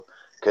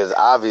because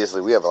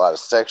obviously we have a lot of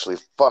sexually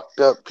fucked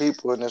up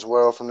people in this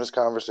world from this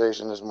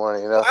conversation this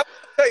morning. You Well, know, I want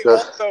to tell you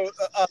so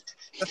also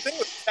the thing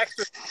with sex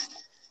is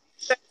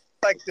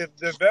like the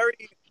very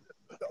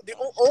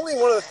only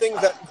one of the things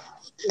that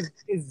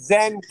is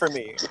zen for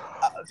me.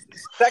 Uh,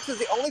 Sex is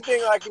the only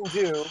thing I can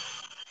do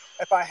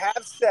if I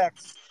have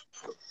sex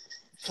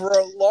for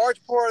a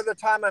large part of the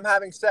time I'm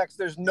having sex.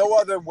 There's no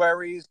other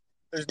worries.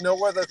 There's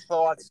no other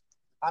thoughts.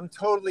 I'm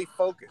totally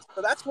focused.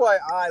 So that's why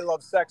I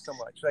love sex so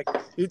much. Like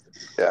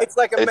yeah, it's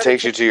like a it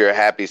takes you meditation. to your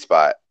happy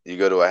spot. You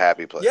go to a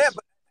happy Yeah, place.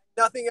 but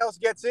nothing else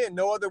gets in.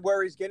 No other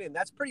worries get in.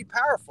 That's pretty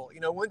powerful.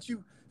 Once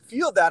you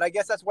feel that, I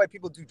guess that's why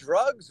people do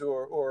drugs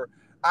or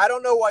I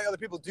don't know why other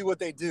people do what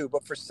they do.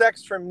 But for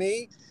sex, for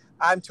me,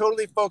 I'm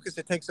totally focused.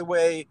 It takes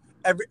away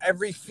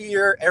every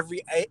fear,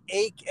 every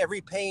ache,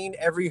 every pain,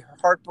 every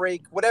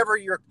heartbreak, whatever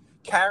you're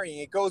carrying.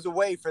 It goes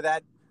away for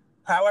that.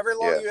 However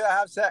long Yeah, you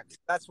have sex,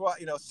 that's why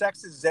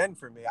sex is zen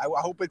for me.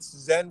 I hope it's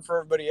zen for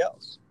everybody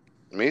else.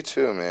 me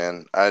too,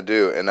 man. I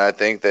do, and I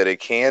think that it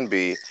can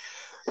be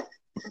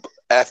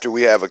after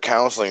we have a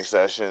counseling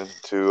session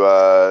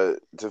to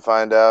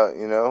find out,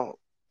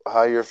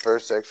 how your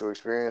first sexual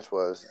experience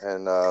was,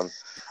 and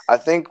I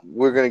think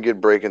we're gonna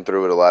get breaking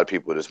through with a lot of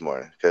people this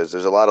morning because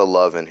there's a lot of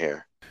love in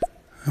here.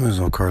 How's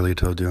old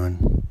Carlito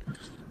doing?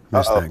 Uh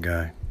Miss oh. that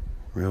guy.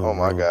 Real, Oh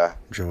my real god.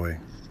 joy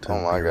Oh to be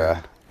my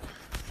god.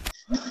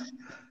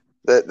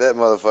 around. That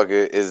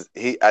motherfucker is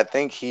he. I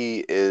think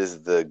he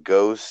is the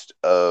ghost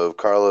of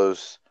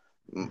Carlos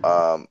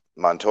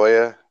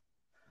Montoya.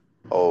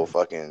 Oh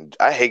fucking!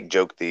 I hate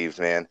joke thieves,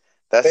 man.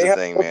 That's They the have.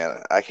 thing,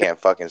 man. I can't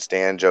fucking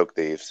stand joke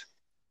thieves.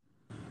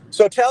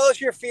 So tell us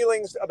your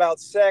feelings about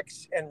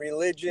sex and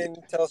religion.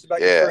 Tell us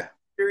about your first Yeah.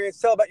 experience.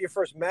 Tell about your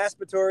first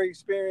masturbatory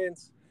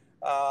experience.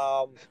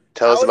 Um,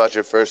 Tell us how is about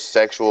your first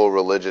sexual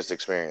religious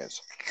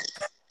experience.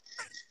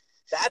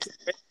 that's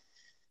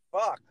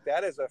fuck?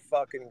 That is a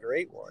fucking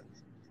great one.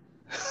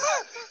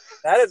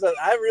 That is a.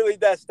 I really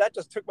that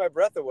just took my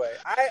breath away.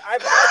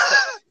 I've had some.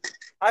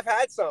 I've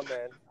had some,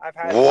 man. I've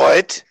had sex.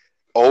 What?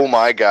 Oh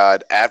my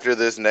god! After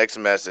this next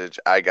message,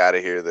 I gotta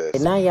hear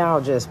this. Now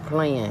y'all just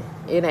playing.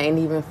 It ain't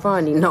even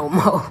funny no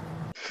more. All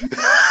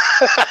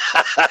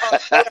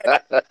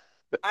right,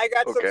 I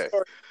got some Okay.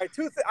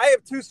 stories. I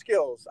have two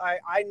skills.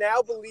 I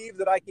now believe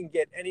that I can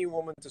get any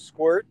woman to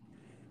squirt,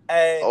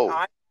 and Oh.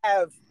 I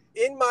have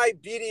in my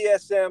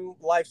BDSM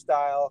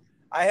lifestyle,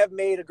 I have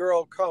made a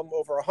girl come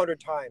over 100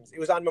 times. It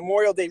was on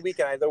Memorial Day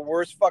weekend. I had the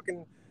worst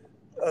fucking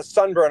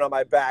sunburn on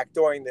my back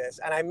during this,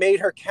 and I made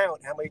her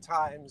count how many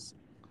times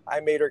I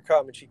made her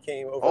come, and she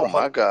came over Oh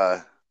my 100.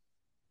 god.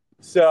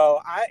 So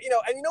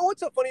and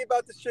what's so funny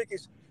about this chick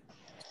is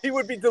she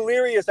would be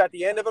delirious at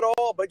the end of it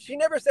all, but she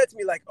never said to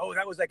me like, "Oh,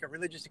 that was like a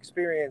religious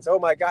experience. Oh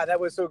my god, that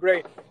was so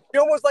great." She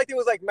almost like it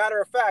was like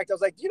matter of fact. I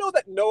was like, "Do you know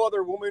that no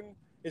other woman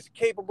is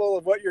capable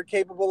of what you're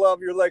capable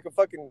of? You're like a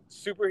fucking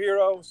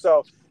superhero."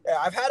 So yeah,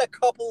 I've had a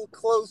couple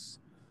close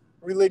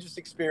religious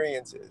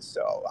experiences.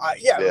 So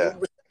Yeah.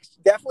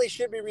 definitely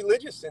should be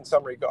religious in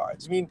some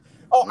regards. I mean,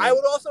 I Mm.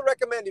 would also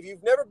recommend if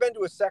you've never been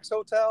to a sex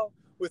hotel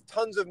with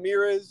tons of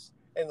mirrors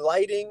and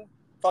lighting,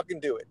 fucking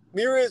do it.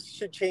 Mirrors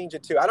should change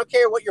it too. I don't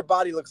care what your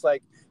body looks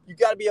like. You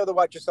got to be able to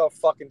watch yourself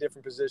fuck in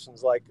different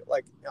positions, like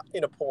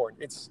in a porn.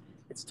 It's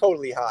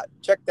totally hot.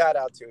 Check that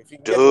out too. If you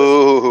can get to a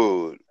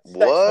Dude,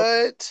 sex,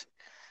 what?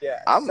 yeah,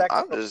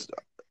 I'm just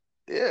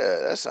yeah,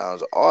 that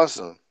sounds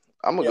awesome.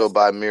 I'm gonna yeah, go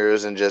buy sex.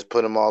 mirrors and just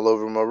put them all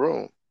over my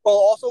room. Well,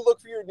 also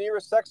look for your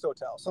nearest sex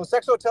hotel. So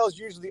sex hotels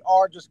usually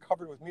are just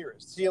covered with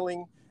mirrors,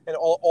 ceiling and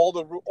all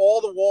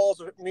the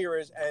walls are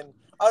mirrors. And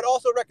I'd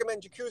also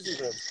recommend jacuzzi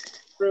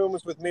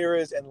rooms with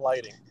mirrors and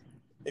lighting.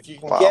 If you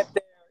can Wow.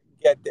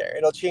 get there.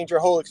 It'll change your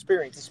whole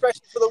experience,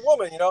 especially for the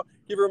woman.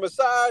 Give her a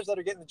massage, let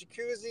her get in the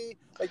jacuzzi.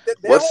 Like their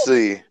What's whole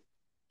experience the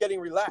is getting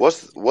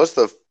what's relaxed. what's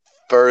the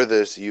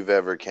furthest you've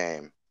ever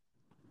came?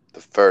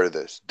 The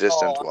furthest,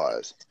 distance Oh,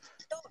 wise.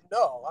 I don't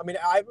know. I mean,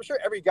 I'm sure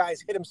every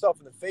guy's hit himself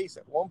in the face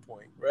at one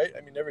point, right?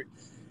 I mean,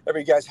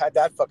 every guy's had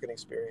that fucking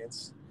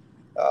experience.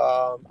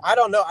 I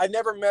don't know. I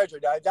never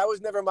measured. That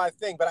was never my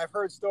thing, but I've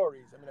heard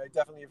stories. I mean, I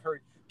definitely have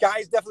heard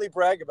guys definitely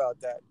brag about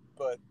that,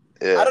 but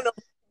I Yeah. don't know.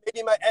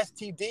 Maybe my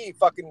STD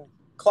fucking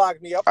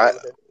clogged me up a I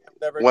little bit.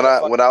 Never when got a I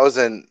fuck.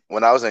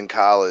 when I was in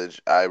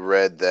college, I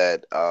read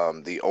that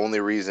the only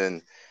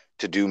reason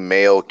to do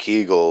male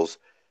Kegels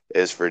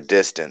is for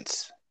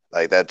distance.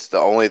 Like that's the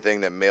only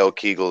thing that male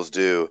Kegels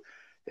do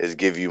is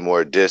give you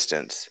more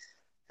distance.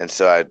 And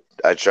so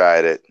I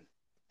tried it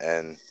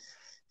and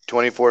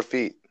 24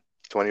 feet.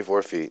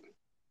 24 feet.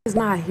 Is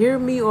not hear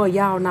me or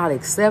y'all not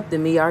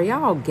accepting me? Are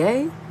y'all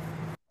gay?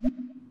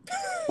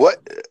 What?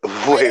 I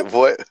Wait, am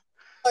what?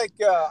 like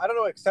I don't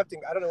know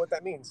accepting. I don't know what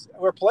that means.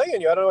 We're playing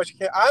you. I don't know what you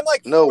can. I'm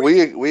like No,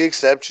 40. we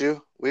accept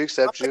you. We I'm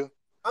accept like you.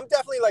 I'm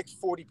definitely like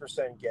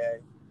 40% gay.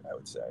 I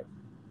would say.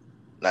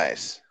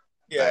 Nice.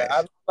 Yeah,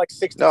 I'm Nice. like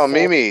No,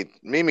 64.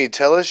 Mimi,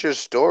 tell us your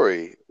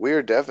story. We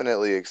are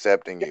definitely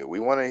accepting you. We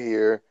want to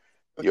hear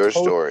your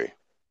Totally. story.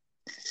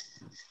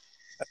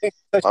 I think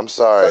such I'm a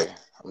sorry.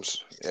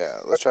 Yeah,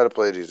 let's try to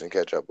play these and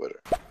catch up with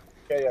her.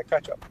 yeah,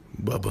 catch up.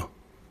 Bubba.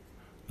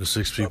 The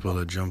 6 people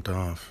that jumped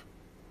off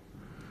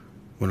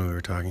when we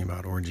were talking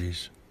about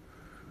orgies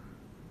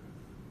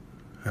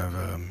have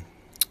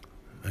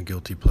a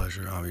guilty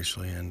pleasure,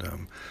 obviously, and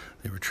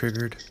they were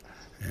triggered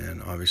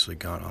and obviously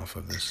got off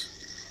of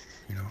this,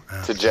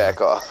 app To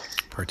jack off.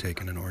 partake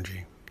in an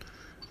orgy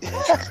with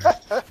each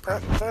other,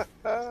 probably.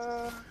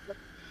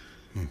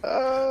 Miss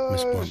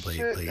Oh, Blunt,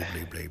 shit.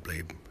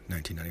 Blade,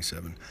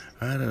 1997.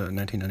 I had a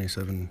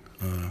 1997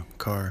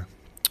 car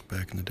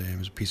back in the day. It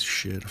was a piece of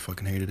shit. I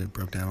fucking hated it.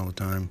 Broke down all the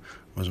time.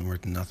 Wasn't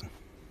worth nothing.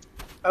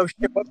 Oh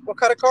shit! What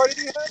kind of car did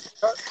you have?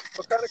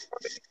 What kind of car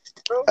did you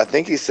drove? I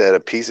think he said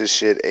a piece of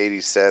shit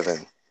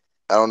 87.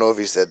 I don't know if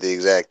he said the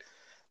exact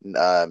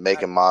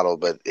make and model,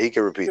 but he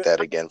could repeat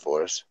that again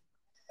for us.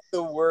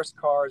 The worst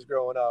cars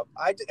growing up.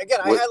 I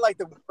What? had like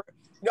the.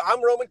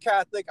 I'm Roman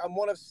Catholic. I'm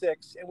one of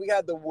 6, and we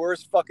had the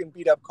worst fucking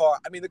beat up car.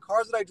 I mean, the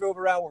cars that I drove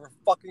around were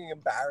fucking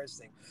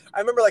embarrassing. I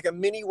remember like a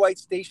mini white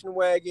station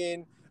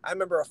wagon. I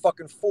remember a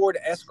fucking Ford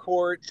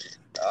Escort.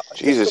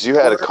 Jesus, you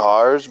had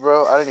cars,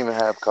 bro? I didn't even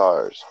have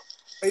cars.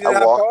 You didn't I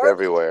have walked cars?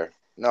 everywhere.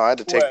 No, I had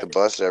to take the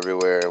bus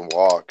everywhere and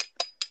walk.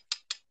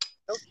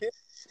 No kidding.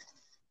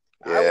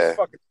 Yeah. I was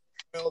fucking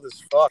spoiled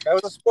as fuck. I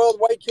was a spoiled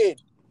white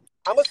kid.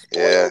 I'm a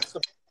spoiled.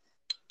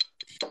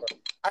 Yeah.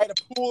 I had a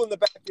pool in the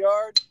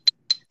backyard.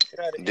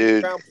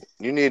 Dude,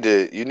 you need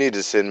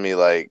to send me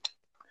like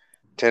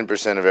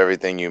 10% of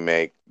everything you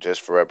make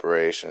just for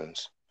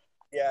reparations.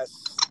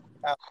 Yes,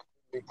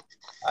 absolutely.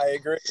 I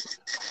agree.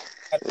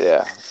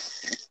 Yeah.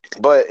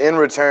 But in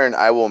return,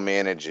 I will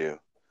manage you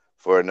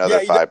for another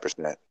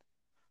 5%.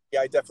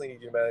 Yeah, I definitely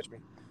need you to manage me.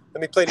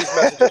 Let me play these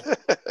messages.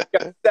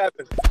 Got 7.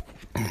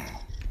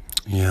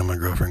 Yeah, my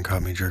girlfriend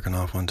caught me jerking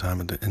off one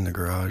time in the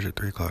garage at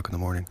 3 o'clock in the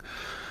morning.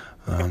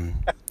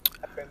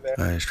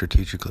 I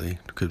strategically,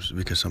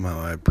 because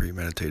somehow I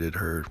premeditated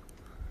her,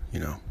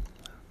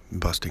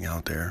 busting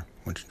out there,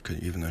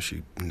 even though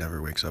she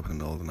never wakes up in the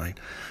middle of the night.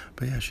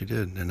 But yeah, she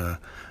did, and I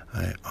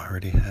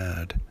already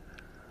had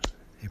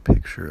a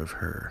picture of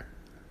her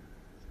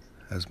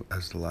as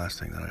the last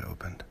thing that I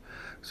opened.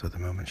 So the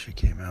moment she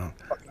came out,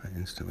 I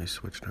instantly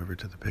switched over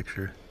to the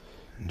picture,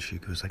 and she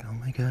goes like, "Oh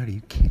my God, are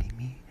you kidding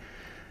me?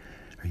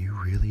 Are you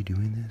really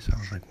doing this?" I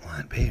was like,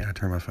 "What, babe?" I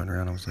turned my phone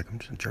around. I was like, "I'm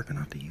just jerking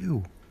off to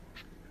you."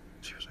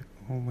 She was like,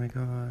 "Oh my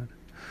God,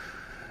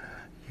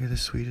 you're the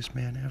sweetest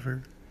man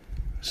ever.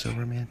 So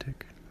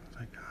romantic." I was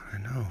like, "God, I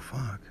know,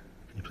 fuck.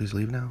 Can you please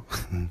leave now?"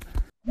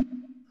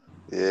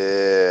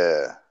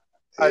 Yeah.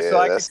 Right,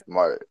 so that's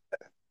smart.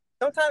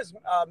 Sometimes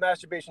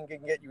masturbation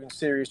can get you in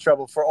serious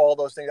trouble for all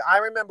those things. I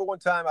remember one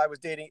time I was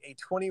dating a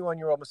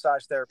 21-year-old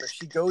massage therapist.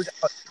 She goes,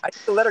 I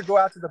used to let her go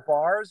out to the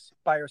bars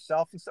by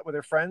herself and stuff with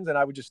her friends, and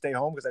I would just stay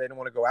home because I didn't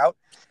want to go out.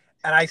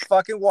 And I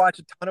fucking watched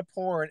a ton of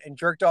porn and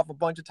jerked off a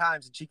bunch of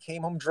times, and she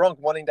came home drunk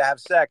wanting to have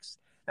sex,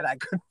 and I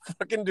couldn't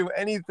fucking do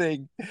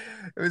anything.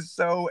 It was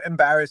so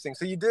embarrassing.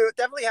 So you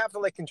definitely have to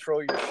like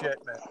control your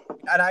shit, man.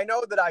 And I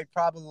know that I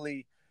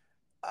probably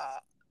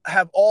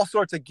have all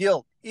sorts of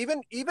guilt.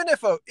 Even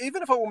if a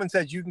woman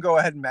says you can go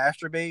ahead and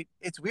masturbate,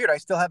 it's weird. I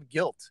still have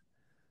guilt.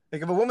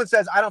 Like if a woman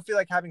says I don't feel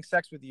like having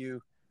sex with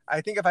you,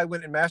 I think if I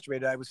went and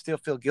masturbated, I would still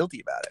feel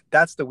guilty about it.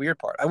 That's the weird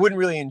part. I wouldn't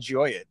really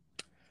enjoy it.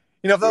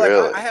 If they're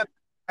Really? like,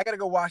 I got to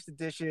go wash the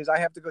dishes. I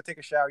have to go take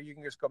a shower. You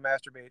can just go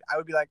masturbate. I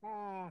would be like,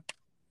 I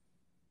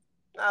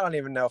don't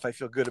even know if I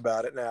feel good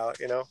about it now,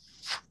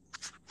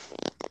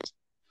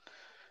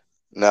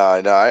 No,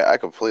 I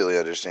completely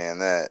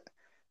understand that.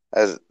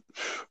 As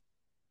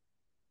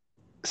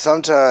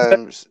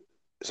sometimes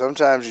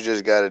you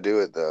just got to do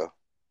it though.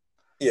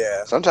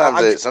 Yeah.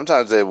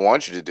 Sometimes they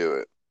want you to do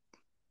it.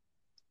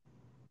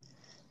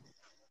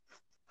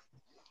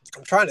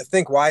 I'm trying to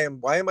think why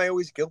am I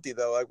always guilty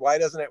though? Like why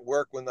doesn't it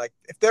work when like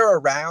if they're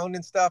around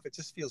and stuff? It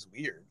just feels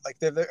weird. Like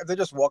if they're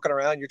just walking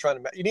around, you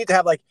need to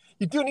have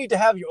you do need to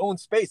have your own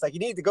space. Like you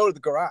need to go to the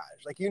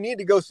garage. Like you need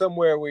to go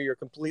somewhere where you're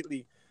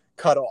completely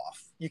cut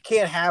off. You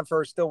can't have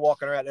her still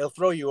walking around. It'll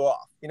throw you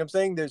off. You know what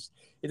I'm saying?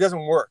 It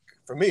doesn't work.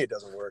 For me, it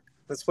doesn't work.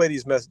 Let's play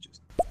these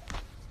messages.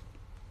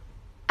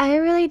 I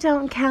really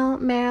don't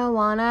count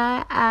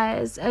marijuana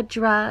as a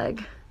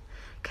drug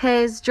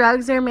because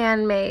drugs are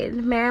man-made.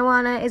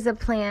 Marijuana is a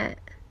plant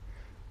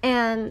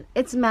and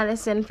it's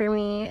medicine for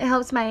me. It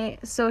helps my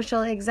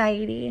social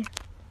anxiety.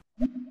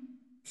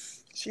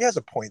 She has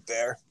a point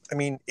there. I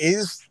mean,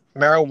 is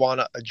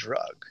marijuana a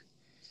drug?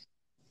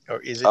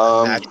 Or is it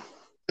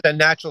a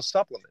natural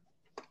supplement?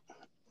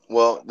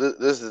 Well,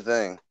 this is the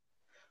thing.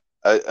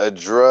 A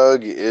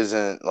drug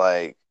isn't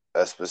like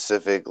a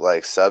specific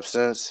like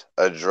substance.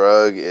 A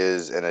drug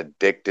is an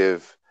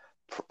addictive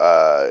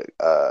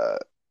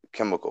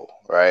chemical,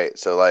 right?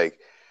 So like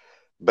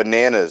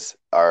bananas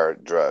are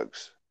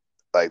drugs.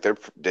 Like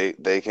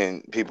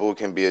people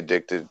can be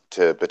addicted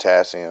to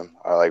potassium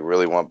or like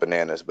really want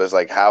bananas. But it's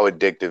like how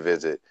addictive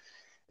is it?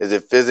 Is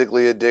it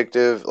physically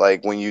addictive?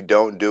 Like when you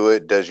don't do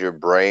it, does your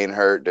brain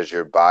hurt? Does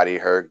your body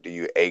hurt? Do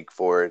you ache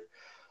for it?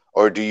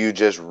 Or do you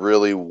just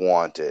really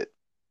want it?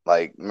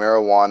 Like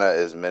marijuana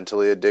is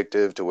mentally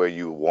addictive to where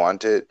you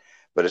want it,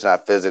 but it's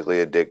not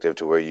physically addictive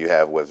to where you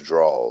have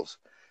withdrawals.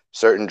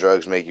 certain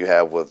drugs make you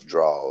have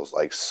withdrawals,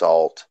 like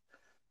salt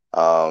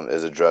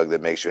is a drug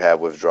that makes you have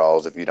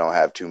withdrawals if you don't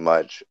have too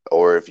much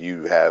or if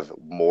you have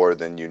more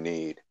than you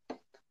need.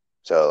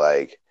 So,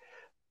 like,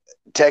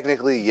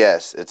 technically,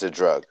 yes, it's a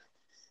drug.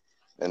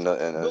 In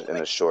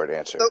a short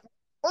answer. The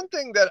one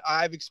thing that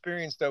I've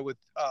experienced though with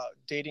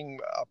dating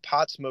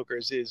pot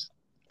smokers is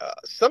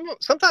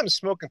sometimes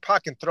smoking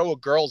pot can throw a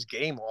girl's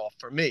game off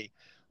for me.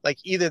 Like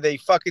either their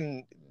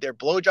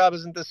blowjob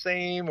isn't the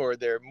same or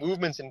their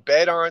movements in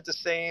bed aren't the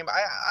same.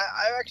 I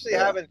actually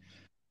haven't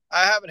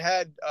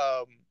had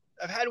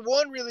I've had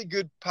one really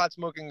good pot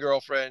smoking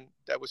girlfriend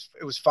it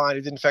was fine.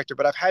 It didn't affect her,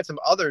 but I've had some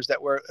others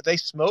that where if they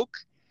smoke,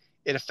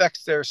 it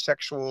affects their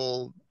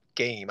sexual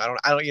game. I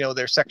don't,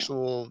 their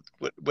sexual,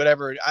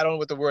 whatever. I don't know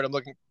what the word I'm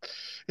looking.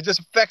 It just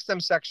affects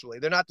them sexually.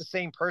 They're not the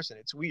same person.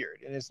 It's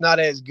weird. And it's not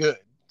as good.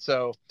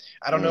 So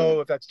I don't know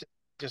if that's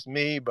just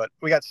me, but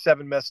we got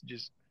 7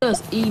 messages.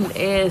 Does eating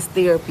ass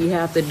therapy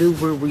have to do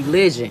with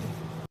religion?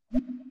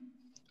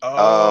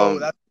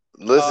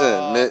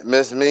 Listen,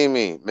 Miss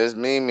Mimi,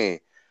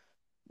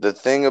 the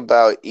thing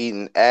about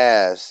eating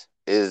ass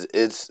is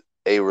it's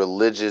a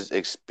religious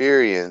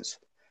experience.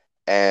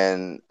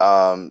 And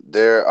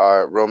there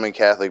are Roman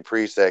Catholic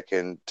priests that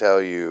can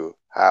tell you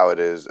how it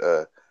is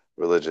a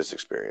religious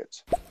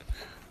experience.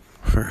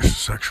 First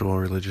sexual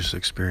religious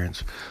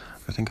experience,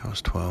 I think I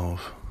was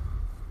 12.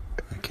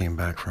 I came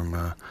back from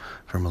a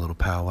little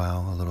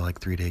powwow, a little like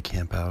 3-day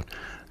camp out,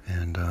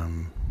 and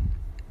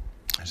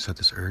I just had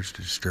this urge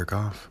to just jerk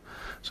off.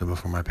 So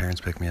before my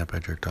parents picked me up, I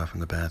jerked off in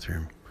the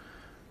bathroom,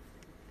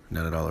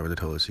 nutted all over the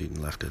toilet seat,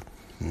 and left it.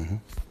 Mm-hmm.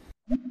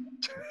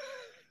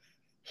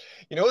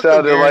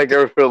 Sounded like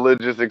a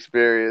religious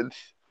experience.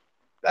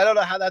 I don't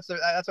know how that's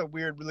a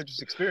weird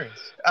religious experience.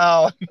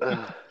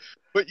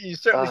 But you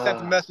certainly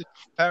sent a message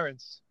to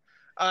parents.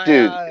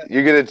 Dude,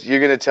 you're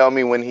gonna tell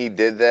me when he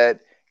did that,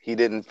 he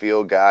didn't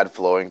feel God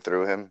flowing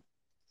through him?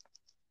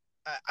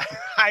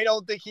 I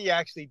don't think he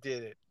actually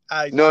did it.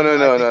 No.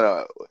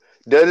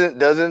 Doesn't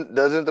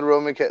the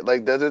Roman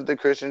doesn't the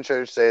Christian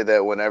church say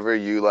that whenever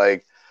you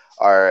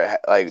are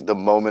the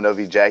moment of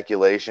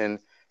ejaculation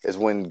is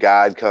when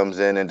God comes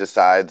in and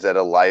decides that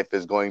a life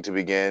is going to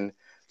begin?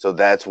 So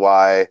that's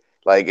why,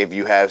 if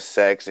you have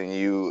sex and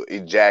you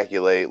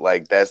ejaculate,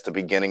 that's the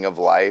beginning of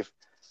life.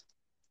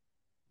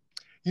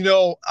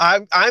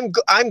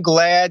 I'm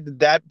glad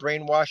that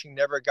brainwashing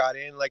never got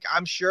in.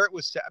 I'm sure it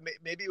was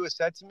maybe it was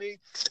said to me,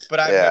 but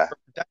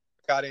that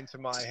got into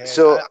my head.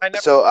 So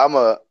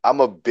I'm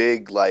a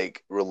big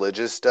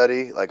religious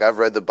study. I've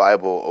read the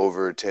Bible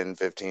over 10,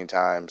 15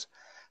 times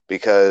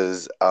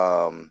because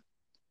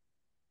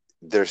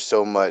there's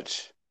so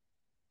much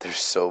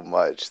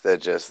that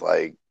just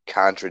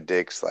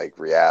contradicts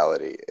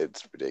reality.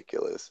 It's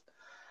ridiculous.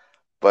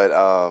 But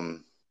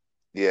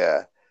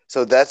yeah.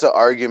 So that's an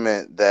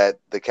argument that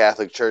the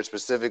Catholic Church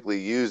specifically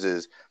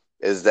uses,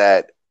 is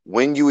that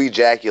when you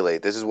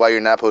ejaculate, this is why you're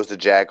not supposed to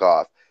jack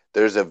off.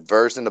 There's a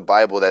verse in the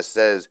Bible that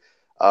says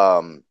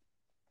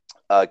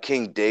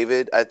King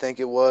David, I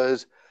think it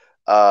was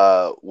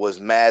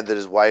mad that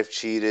his wife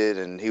cheated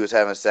and he was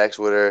having sex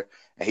with her,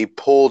 and he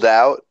pulled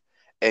out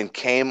and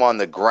came on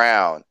the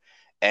ground,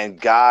 and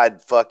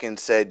God fucking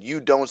said, "You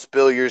don't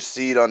spill your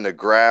seed on the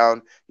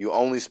ground. You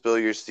only spill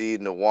your seed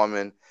in a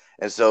woman."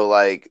 And so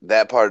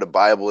that part of the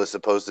Bible is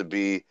supposed to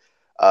be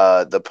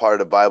the part of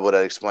the Bible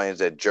that explains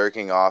that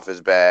jerking off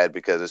is bad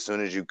because as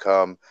soon as you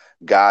come,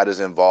 God is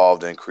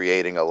involved in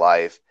creating a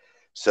life.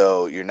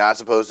 So you're not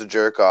supposed to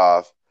jerk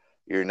off.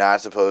 You're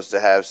not supposed to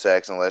have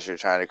sex unless you're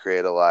trying to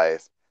create a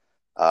life,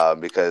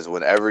 because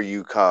whenever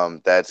you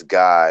come, that's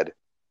God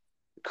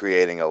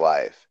creating a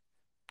life.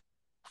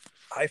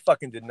 I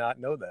fucking did not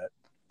know that.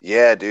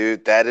 Yeah,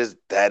 dude, that is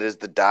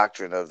the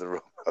doctrine of the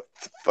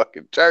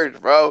fucking church,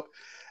 bro.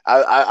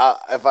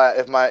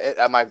 If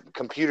my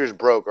computer's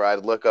broke, or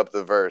I'd look up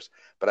the verse,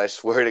 but I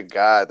swear to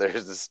God,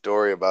 there's this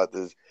story about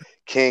this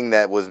king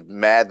that was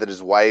mad that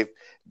his wife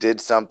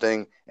did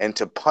something, and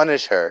to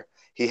punish her,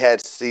 he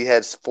had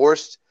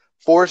forced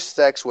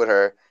sex with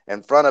her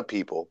in front of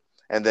people,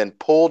 and then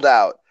pulled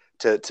out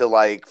to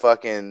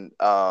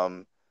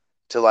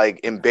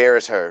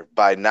embarrass her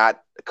by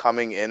not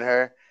coming in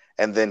her,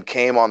 and then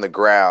came on the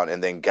ground,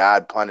 and then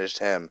God punished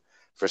him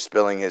for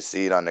spilling his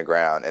seed on the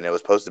ground. And it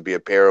was supposed to be a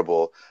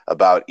parable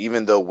about,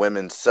 even though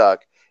women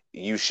suck,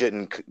 you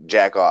shouldn't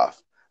jack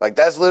off.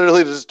 That's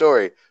literally the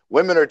story.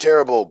 Women are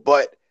terrible,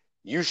 but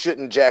you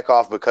shouldn't jack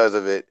off because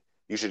of it.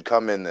 You should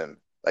come in them.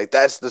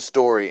 That's the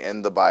story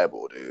in the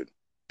Bible, dude.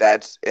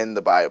 That's in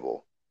the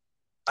Bible.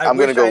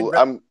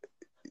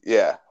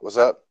 Yeah. What's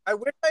up? I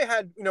wish I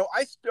had,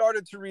 I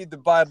started to read the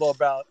Bible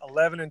about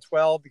 11 and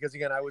 12 because,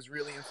 again, I was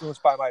really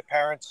influenced by my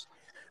parents.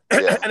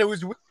 Yeah. And it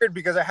was weird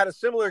because I had a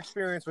similar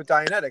experience with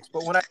Dianetics.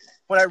 But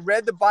when I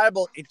read the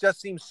Bible, it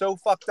just seemed so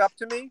fucked up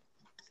to me.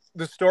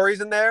 The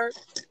stories in there,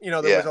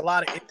 there was a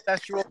lot of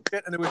incestual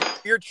shit, and there was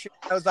weird shit.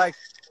 I was like,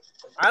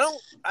 I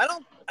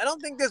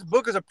don't think this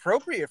book is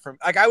appropriate for me.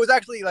 I was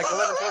actually 11,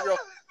 12-year-old.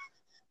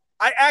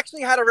 I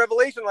actually had a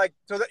revelation,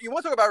 so that you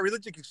want to talk about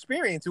religious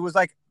experience. It was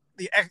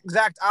the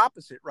exact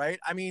opposite, right?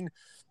 I mean,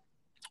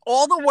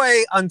 all the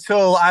way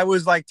until I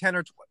was like 10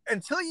 or 12,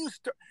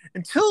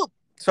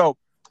 so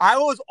I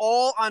was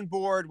all on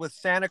board with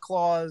Santa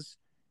Claus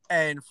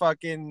and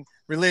fucking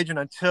religion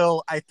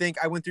until I think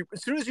I went through.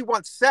 As soon as you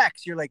want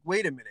sex, you're like,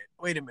 wait a minute.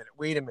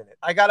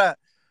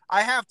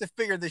 I have to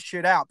figure this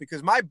shit out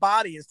because my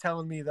body is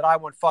telling me that I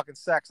want fucking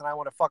sex and I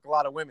want to fuck a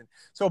lot of women.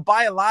 So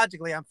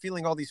biologically, I'm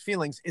feeling all these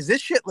feelings. Is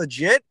this shit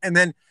legit? And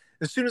then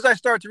as soon as I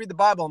start to read the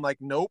Bible, I'm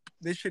like, nope,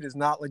 this shit is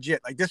not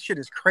legit. Like, this shit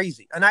is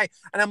crazy. And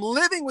I'm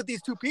living with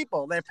these two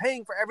people. They're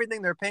paying for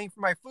everything. They're paying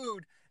for my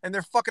food, and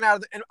they're fucking out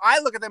of and I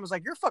look at them as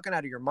like, you're fucking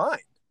out of your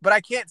mind. But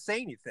I can't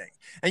say anything.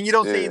 And you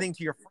don't say anything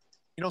to your friends.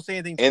 You don't say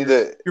anything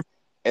to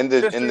in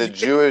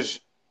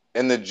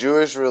the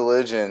Jewish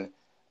religion.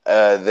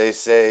 They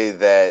say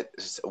that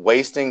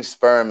wasting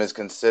sperm is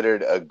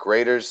considered a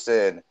greater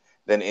sin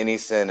than any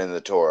sin in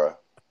the Torah.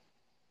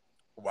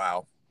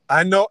 Wow.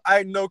 I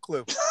had no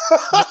clue.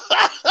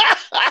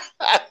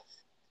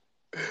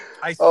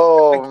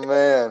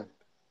 Man.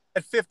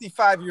 At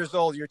 55 years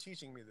old, you're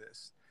teaching me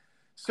this.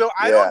 So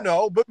I don't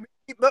know, but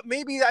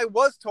maybe I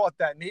was taught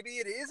that. Maybe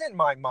it is in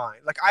my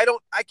mind. Like, I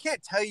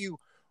can't tell you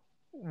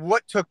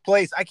what took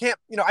place. I can't,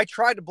 I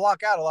tried to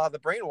block out a lot of the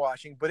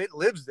brainwashing, but it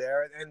lives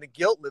there and the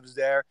guilt lives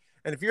there.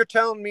 And if you're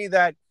telling me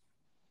that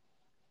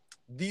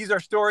these are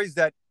stories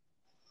that,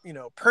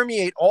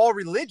 permeate all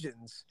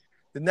religions,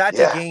 then that's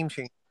a game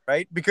changer,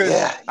 right? Because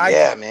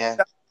man.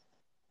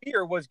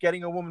 Fear was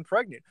getting a woman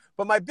pregnant.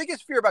 But my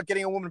biggest fear about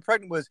getting a woman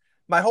pregnant was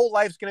my whole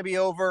life's going to be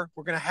over.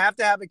 We're going to have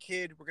a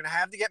kid. We're going to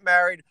have to get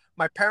married.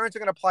 My parents are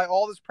going to apply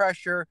all this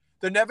pressure.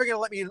 They're never going to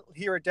let me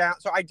hear it down.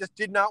 So I just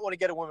did not want to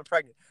get a woman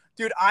pregnant.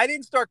 Dude, I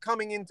didn't start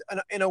coming in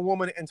a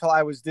woman until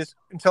I was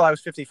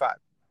 55.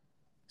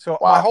 So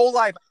my whole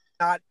life, I did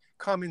not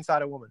come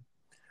inside a woman.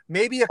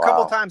 Maybe a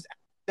couple times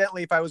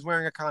accidentally if I was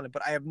wearing a condom,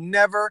 but I have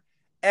never,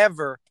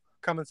 ever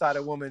come inside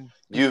a woman.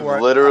 You've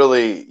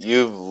literally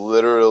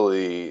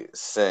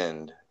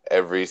sinned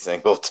every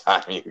single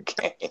time you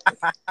came.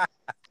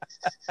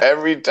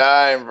 Every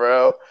time,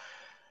 bro.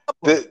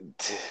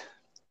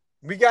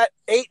 We got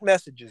 8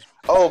 messages.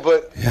 Oh,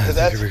 but I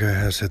think every guy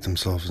has hit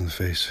themselves in the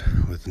face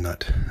with a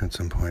nut at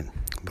some point.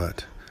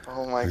 But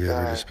have you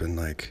God. ever just been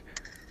like,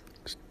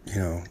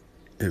 it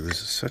was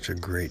such a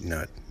great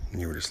nut,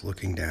 and you were just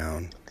looking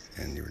down,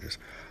 and you were just,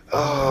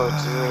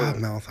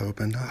 dude, mouth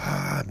open,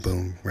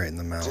 boom, right in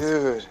the mouth,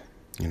 dude.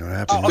 You know what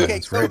happened?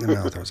 Right in the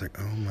mouth. I was like,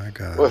 oh my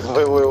God.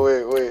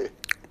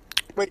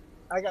 Wait,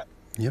 I got.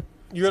 Yep.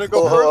 You gonna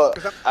go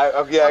first?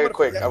 I'm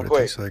quick. I'm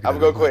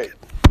going quick.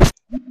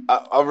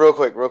 I'm real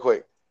quick.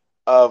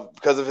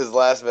 Because of his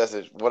last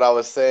message, what I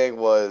was saying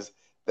was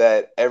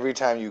that every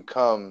time you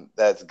come,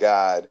 that's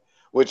God,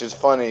 which is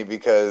funny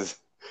because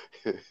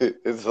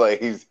it's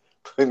like he's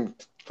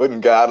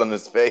putting God on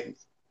his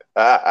face.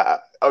 Go.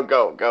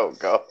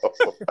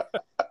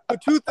 The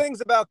 2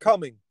 things about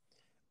coming.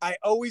 I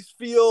always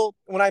feel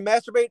when I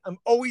masturbate, I'm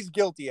always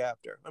guilty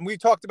after. And we've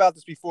talked about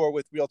this before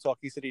with Real Talk.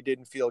 He said he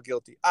didn't feel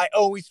guilty. I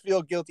always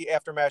feel guilty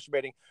after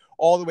masturbating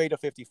all the way to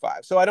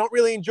 55. So I don't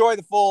really enjoy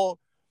the full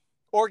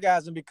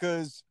orgasm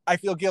because I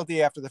feel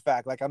guilty after the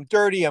fact. Like, I'm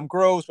dirty, I'm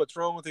gross, what's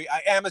wrong with me?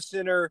 I am a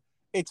sinner.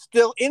 It's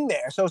still in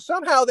there. So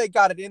somehow they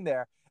got it in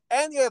there.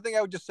 And the other thing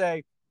I would just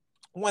say,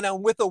 when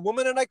I'm with a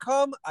woman and I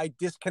come, I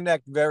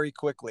disconnect very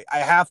quickly. I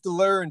have to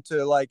learn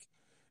to,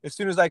 as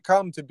soon as I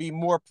come, to be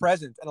more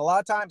present. And a lot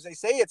of times they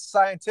say it's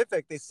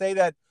scientific. They say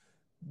that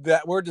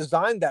we're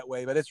designed that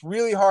way, but it's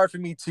really hard for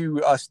me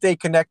to stay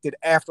connected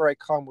after I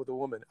come with a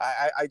woman.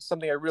 It's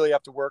something I really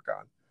have to work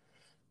on.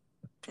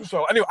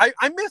 So anyway,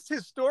 I missed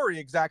his story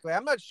exactly.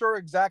 I'm not sure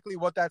exactly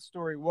what that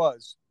story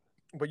was,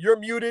 but you're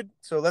muted.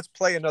 So let's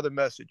play another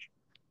message.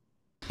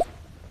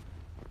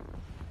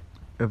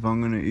 If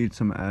I'm going to eat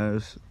some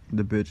ass,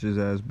 the bitch's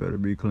ass better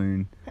be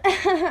clean.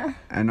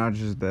 And not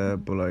just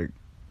that, but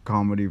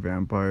comedy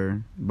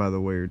vampire, by the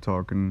way you're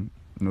talking,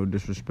 no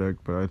disrespect,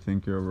 but I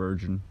think you're a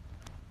virgin.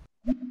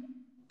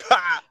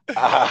 I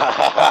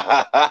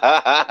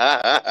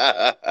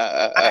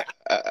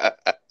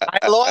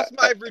lost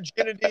my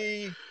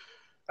virginity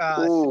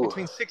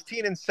between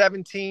 16 and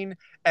 17,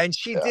 and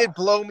she did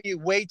blow me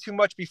way too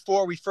much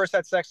before we first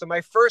had sex. So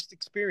my first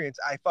experience,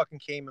 I fucking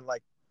came in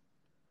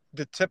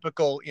the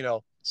typical,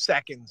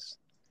 seconds.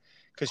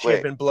 Because she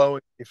had been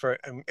blowing me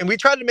and we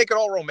tried to make it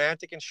all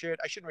romantic and shit.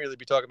 I shouldn't really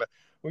be talking about.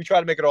 We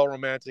tried to make it all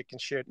romantic and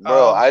shit.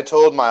 Bro, I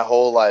told my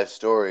whole life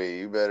story.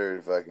 You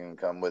better fucking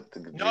come with the.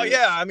 No,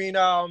 yeah, I mean,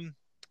 I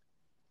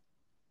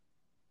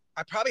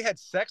probably had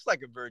sex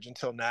like a virgin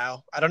till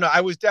now. I don't know. I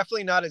was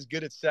definitely not as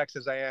good at sex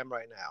as I am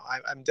right now.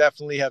 I'm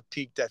definitely have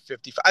peaked at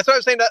 55. That's what I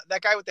was saying.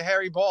 That guy with the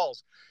hairy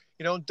balls.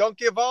 Don't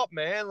give up,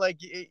 man.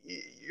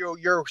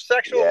 Your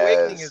sexual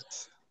awakening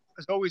is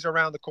always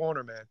around the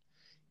corner, man.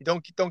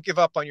 Don't give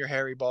up on your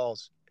hairy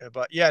balls.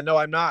 But yeah, no,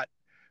 I'm not.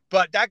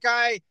 But that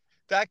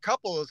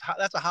couple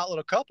that's a hot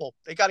little couple.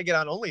 They got to get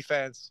on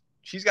OnlyFans.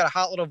 She's got a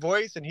hot little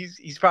voice, and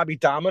he's probably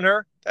doming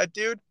her. That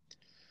dude.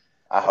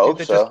 I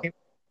hope so.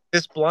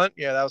 This blunt,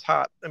 yeah, that was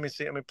hot. Let me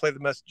see. Let me play the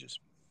messages.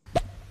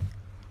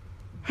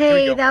 Here we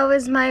Hey, go. that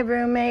was my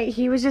roommate.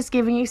 He was just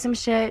giving you some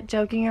shit,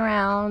 joking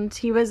around.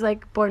 He was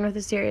like born with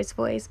a serious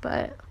voice,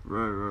 but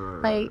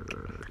like,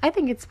 I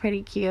think it's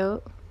pretty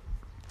cute.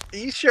 Are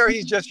you sure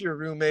he's just your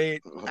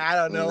roommate? I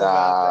don't know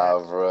about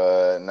that. Nah,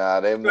 bruh. Nah,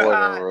 they Too more than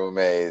hot.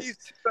 roommates. He's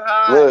too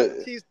hot.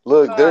 Look, She's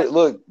too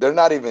hot. they're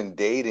not even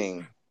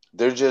dating.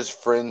 They're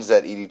just friends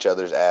that eat each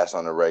other's ass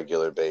on a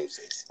regular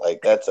basis.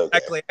 Like that's okay.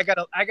 Exactly.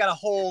 I got a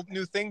whole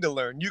new thing to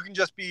learn. You can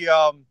just be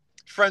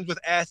friends with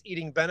ass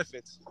eating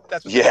benefits.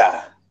 That's what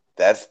Yeah,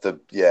 that's the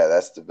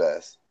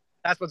best.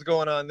 that's what's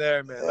going on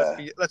there, man.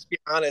 Yeah. Let's be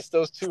honest.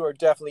 Those two are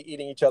definitely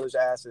eating each other's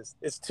asses.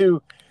 It's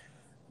too.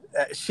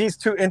 She's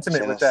too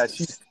intimate with that.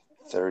 Genesis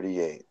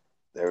 38.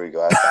 There we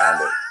go. I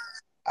found it.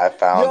 I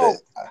found Yo.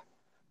 it.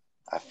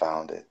 I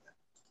found it.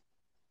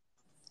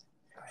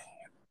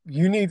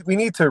 We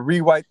need to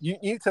rewrite. We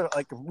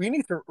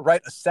need to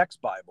write a sex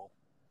Bible.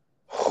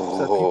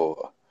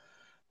 Oh,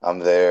 I'm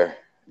there,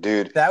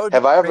 dude. That would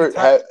Have be I a ever great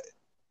time.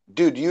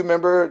 dude, do you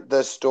remember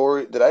the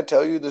story? Did I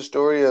tell you the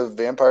story of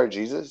Vampire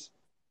Jesus?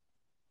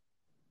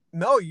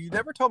 No, you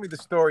never told me the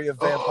story of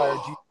Vampire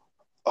Jesus.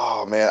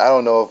 Oh man, I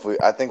don't know if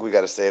I think we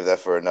got to save that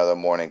for another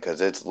morning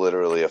because it's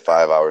literally a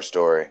 5-hour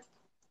story.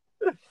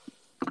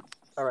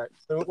 All right.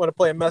 So want to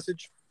play a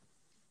message?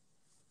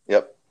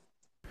 Yep.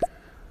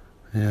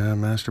 Yeah,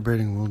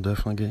 masturbating will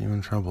definitely get you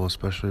in trouble,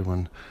 especially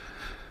when,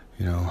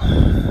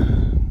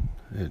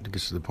 it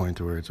gets to the point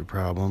to where it's a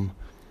problem.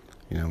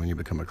 When you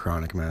become a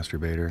chronic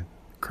masturbator,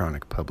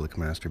 chronic public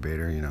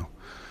masturbator,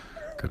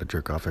 got to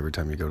jerk off every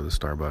time you go to the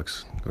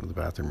Starbucks, go to the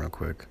bathroom real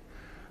quick.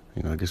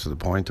 It gets to the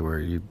point to where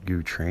you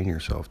train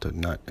yourself to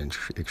nut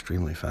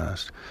extremely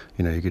fast.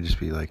 You could just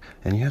be like,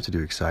 and you have to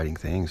do exciting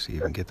things to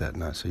even get that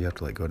nut. So you have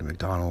to like go to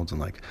McDonald's and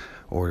like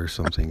order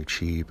something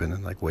cheap and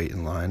then like wait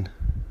in line.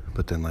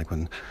 But then like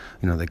when,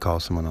 they call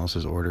someone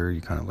else's order, you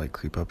kind of like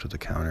creep up to the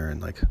counter and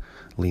like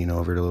lean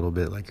over it a little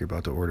bit like you're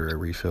about to order a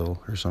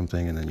refill or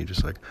something. And then you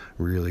just like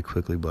really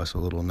quickly bust a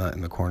little nut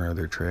in the corner of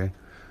their tray,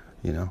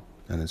 and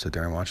then sit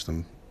there and watch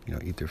them,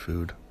 eat their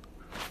food.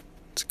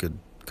 It's good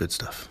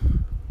stuff.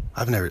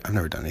 I've never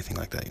done anything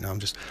like that. I'm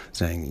just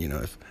saying,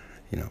 if,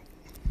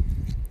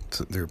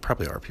 so there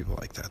probably are people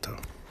like that though.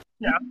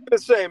 Yeah, I'm gonna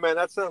say, man,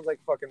 that sounds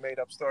like fucking made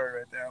up story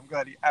right there. I'm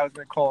glad I was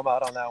gonna call him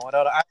out on that one.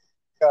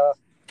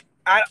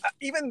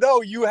 Even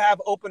though you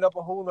have opened up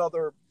a whole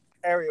other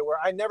area where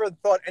I never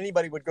thought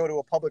anybody would go to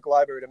a public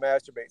library to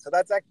masturbate. So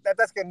that's a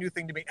new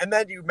thing to me. And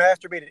then you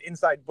masturbated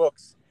inside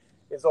books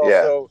is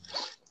also.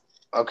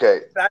 Yeah.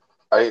 Okay.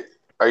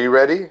 Are you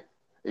ready? Are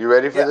you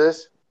ready for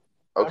this?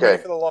 Okay. I'm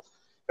ready for the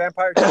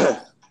Vampire Jesus.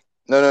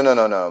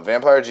 No.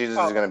 Vampire Jesus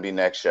is going to be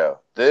next show.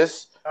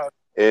 This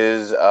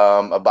is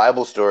a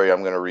Bible story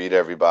I'm going to read,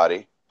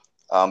 everybody.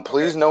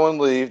 Please, no one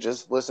leave.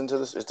 Just listen to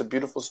this. It's a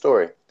beautiful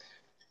story.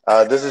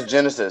 This is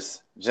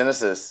Genesis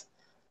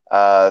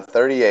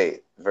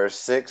 38, verse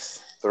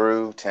 6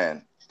 through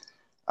 10.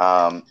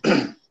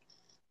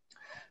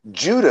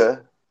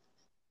 Judah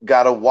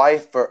got a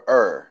wife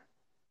for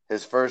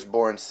his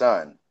firstborn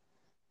son,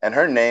 and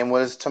her name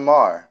was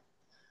Tamar.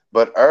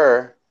 But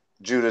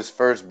Judah's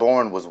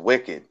firstborn, was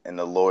wicked in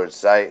the Lord's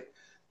sight,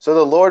 so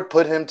the Lord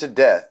put him to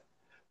death.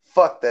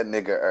 Fuck that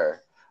nigga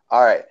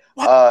All right.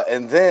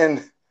 And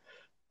then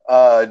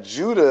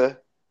Judah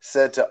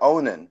said to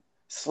Onan,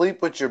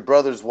 sleep with your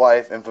brother's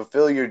wife and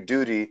fulfill your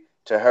duty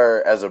to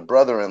her as a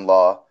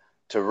brother-in-law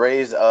to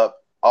raise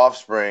up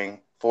offspring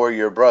for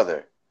your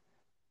brother.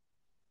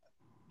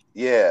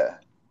 Yeah,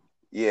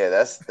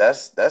 that's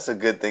a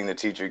good thing to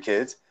teach your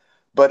kids.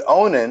 But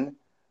Onan,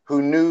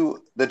 who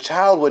knew the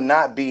child would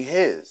not be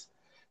his,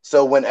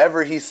 so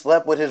whenever he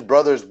slept with his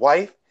brother's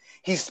wife,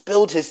 he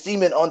spilled his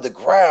semen on the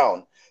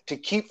ground to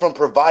keep from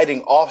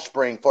providing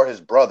offspring for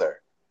his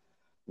brother.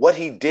 What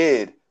he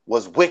did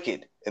was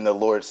wicked in the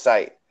Lord's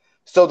sight.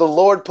 So the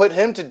Lord put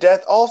him to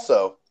death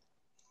also.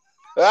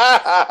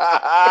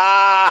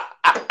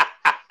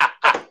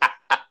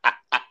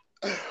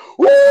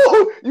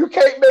 Woo! You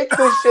can't make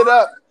this shit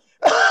up.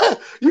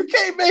 You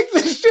can't make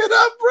this shit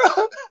up,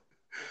 bro.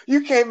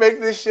 You can't make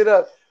this shit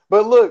up.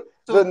 But look,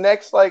 the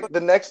next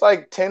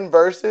 10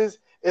 verses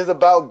is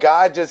about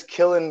God just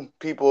killing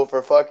people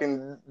for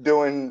fucking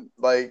doing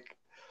like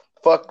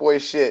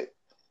fuckboy shit.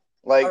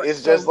 Like right,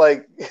 it's just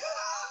like.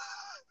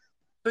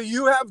 So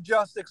you have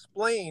just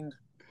explained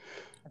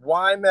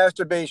why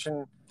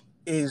masturbation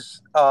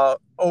is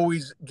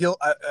always guilt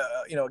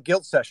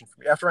session for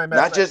me after I masturbate.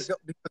 Not just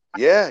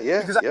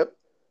because yep.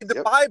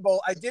 The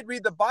Bible, I did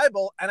read the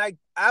Bible, and I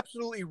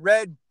absolutely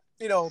read.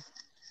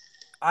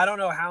 I don't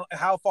know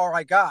how far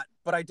I got,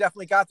 but I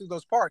definitely got through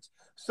those parts.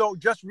 So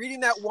just reading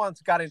that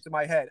once got into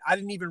my head. I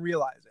didn't even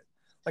realize it.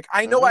 Like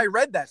I know I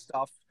read that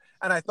stuff,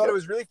 and I thought it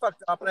was really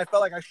fucked up, and I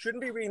felt like I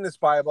shouldn't be reading this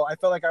Bible. I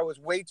felt like I was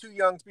way too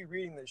young to be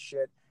reading this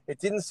shit. It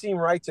didn't seem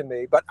right to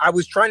me, but I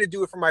was trying to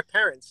do it for my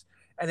parents,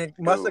 and it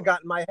must have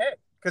gotten my head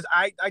because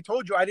I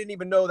told you I didn't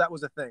even know that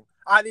was a thing.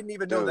 I didn't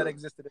even know that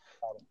existed.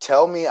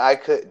 Tell me I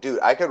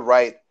could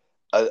write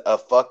a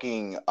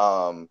fucking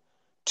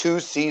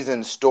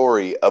 2-season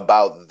story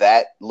about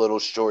that little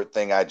short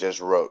thing I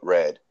just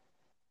read.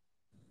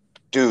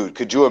 dude,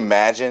 could you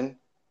imagine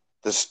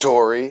the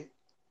story?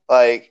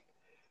 Like,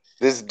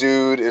 this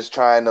dude is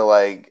trying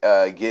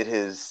to get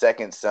his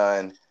second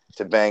son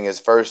to bang his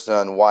first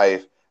son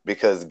wife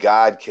because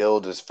God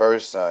killed his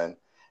first son,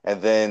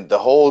 and then the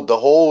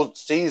whole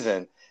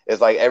season is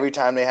like every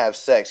time they have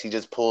sex, he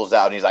just pulls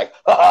out and he's like,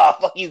 "Ah,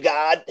 fuck you,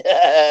 God."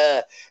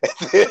 and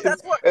then, But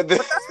that's what. and then,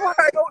 But that's why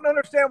I don't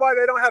understand why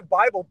they don't have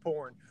Bible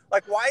porn.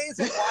 Like, why is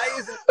in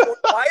the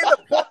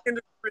porn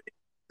industry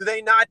do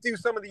they not do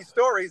some of these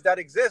stories that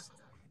exist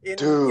in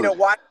dude,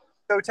 why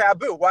so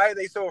taboo? Why are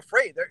they so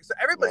afraid? So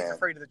everybody's man,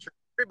 afraid of the church.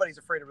 Everybody's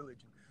afraid of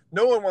religion.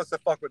 No one wants to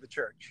fuck with the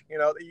church.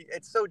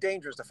 It's so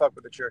dangerous to fuck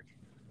with the church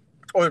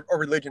or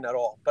religion at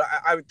all. But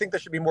I would think there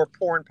should be more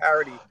porn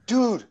parody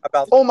dude,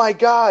 about. oh my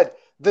God,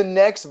 the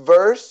next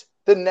verse,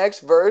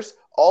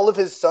 all of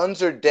his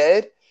sons are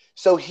dead,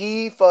 so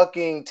he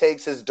fucking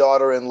takes his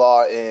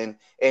daughter-in-law in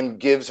and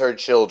gives her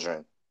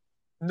children.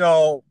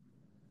 No.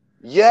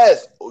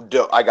 Yes,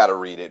 I gotta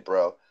read it,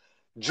 bro.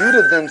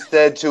 Judah then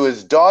said to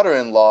his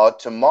daughter-in-law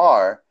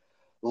Tamar,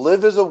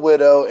 "Live as a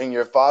widow in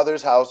your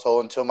father's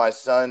household until my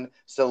son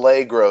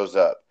Saleh grows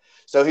up."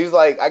 So he's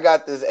like, I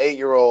got this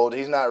 8-year-old.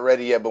 He's not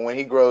ready yet, but when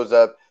he grows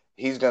up,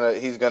 he's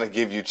gonna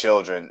give you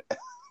children.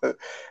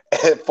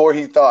 For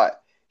he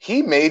thought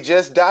he may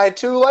just die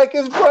too, like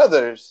his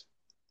brothers.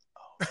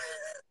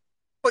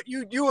 But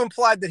you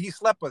implied that he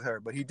slept with her,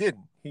 but he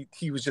didn't.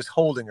 He was just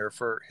holding her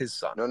for his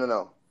son.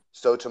 No.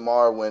 So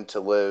Tamar went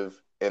to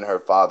live in her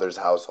father's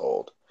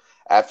household.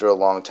 After a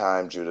long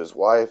time, Judah's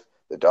wife,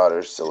 the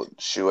daughter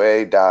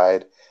Shua,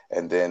 died,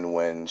 and then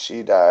when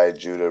she died,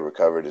 Judah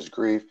recovered his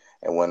grief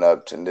and went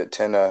up to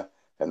Timnah,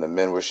 and the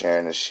men were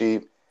sharing the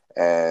sheep,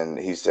 and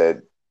he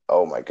said,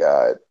 "Oh my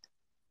God,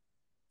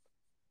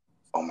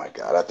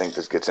 I think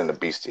this gets into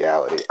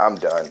bestiality. I'm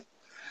done."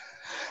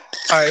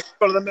 All right,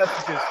 go to the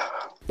messages.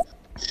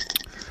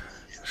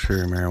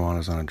 Sure,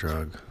 marijuana's not a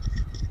drug.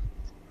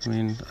 I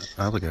mean,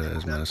 I look at it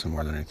as medicine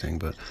more than anything,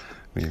 but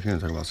I mean, if you're going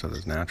to talk about stuff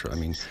that's natural, I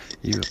mean,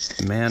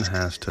 man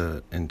has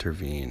to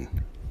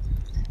intervene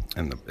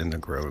in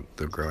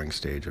the growing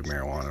stage of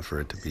marijuana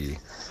for it to be,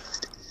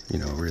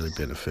 really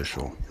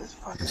beneficial.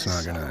 It's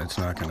not gonna,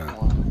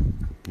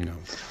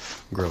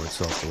 grow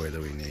itself the way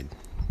that we need.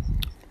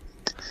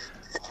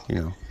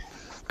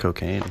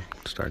 Cocaine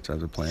starts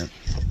as a plant.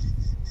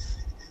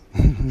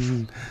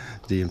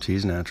 DMT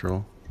is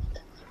natural.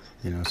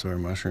 So are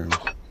mushrooms.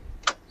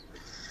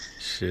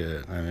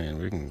 Shit, I mean,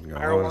 we can go.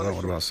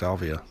 What about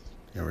salvia?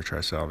 You ever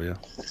try salvia?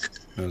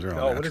 Those are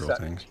all natural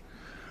things.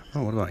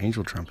 Oh, what about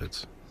angel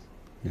trumpets?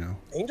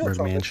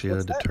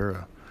 Redmantia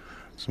datura.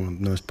 It's one of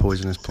the most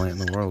poisonous plant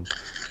in the world.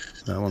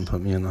 That one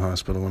put me in the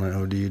hospital when I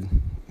OD'd.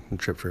 A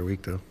trip for a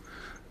week, though.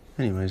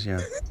 Anyways,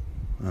 yeah.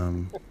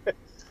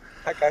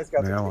 That guy's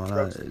got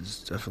marijuana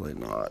is definitely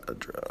not a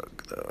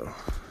drug, though.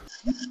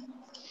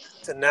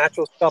 It's a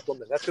natural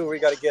supplement. That's who we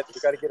got to get. We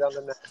got to get on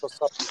the natural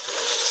supplement.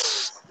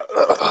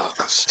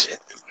 Oh, shit.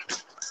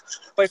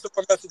 Play some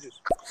more messages.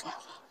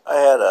 I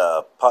had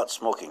a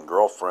pot-smoking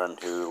girlfriend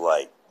who,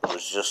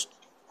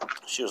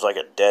 she was like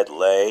a dead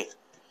lay.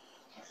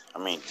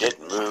 I mean,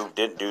 didn't move,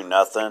 didn't do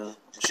nothing.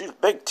 She was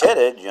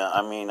big-titted.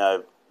 I mean,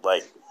 I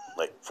like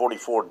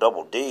 44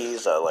 double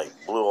Ds. I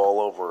blew all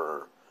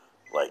over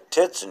her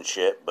tits and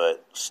shit.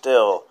 But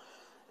still,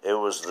 it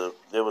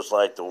was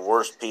like the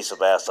worst piece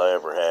of ass I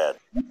ever had.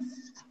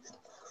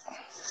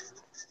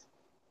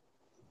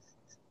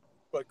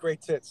 But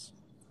great tits.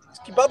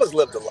 Bubba's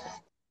lived a lot.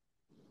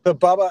 So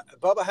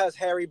Bubba has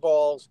hairy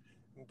balls.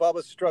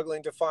 Bubba's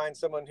struggling to find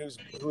someone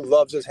who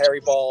loves his hairy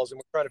balls, and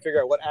we're trying to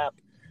figure out what app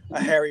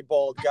a hairy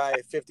bald guy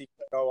at 50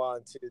 can go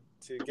on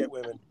to get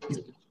women.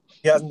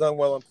 He hasn't done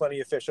well on Plenty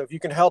of Fish. So if you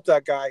can help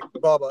that guy,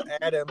 Bubba,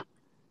 add him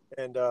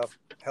and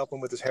help him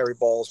with his hairy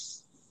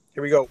balls.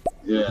 Here we go.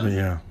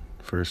 Yeah.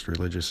 First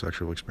religious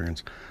sexual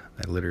experience.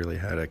 I literally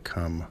had a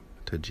come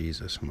to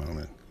Jesus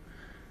moment.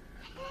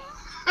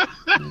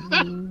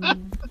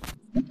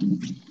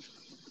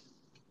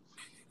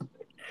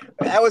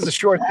 That was a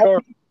short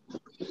story.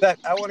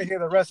 I want to hear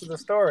the rest of the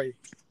story.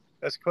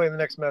 Let's play the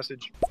next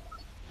message.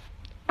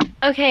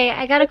 Okay,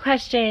 I got a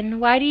question.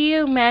 Why do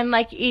you men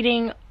like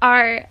eating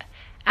our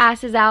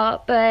asses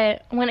out,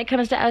 but when it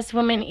comes to us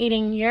women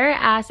eating your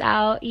ass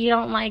out, you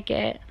don't like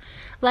it?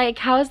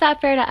 How is that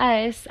fair to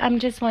us? I'm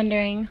just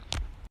wondering.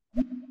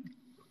 You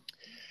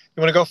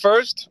want to go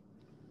first?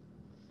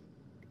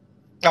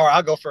 Or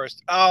I'll go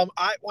first.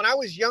 When I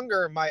was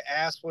younger, I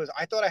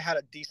thought I had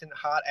a decent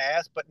hot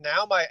ass, but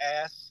now my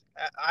ass,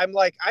 I'm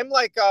like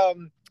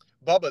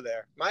Bubba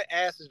there. My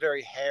ass is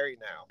very hairy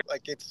now.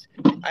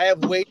 I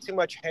have way too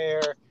much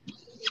hair.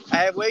 I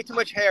have way too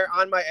much hair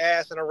on my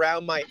ass and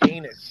around my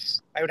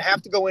anus. I would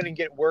have to go in and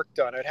get work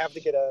done. I'd have to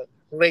get a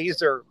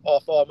laser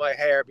off all my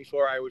hair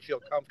before I would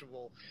feel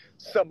comfortable.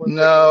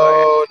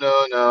 No.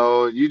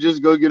 You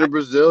just go get a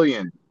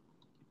Brazilian.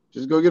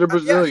 Just go get a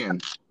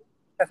Brazilian.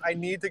 Yes, I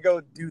need to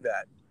go do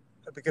that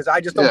because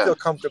I just don't feel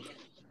comfortable.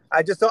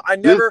 I just don't. I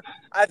never,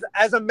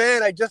 as a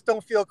man, I just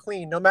don't feel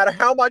clean. No matter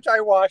how much I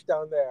wash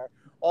down there,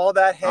 all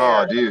that hair.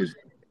 Oh, dude.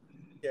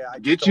 Yeah, I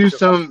just Get don't you feel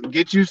some.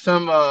 Get you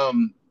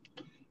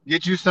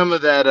some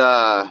of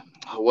that.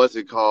 What's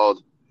it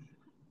called?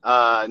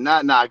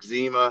 Not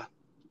Noxzema.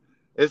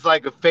 It's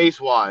like a face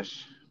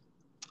wash.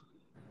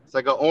 It's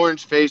like an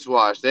orange face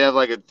wash. They have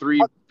like a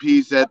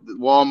 3-piece at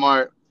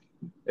Walmart.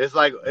 It's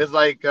like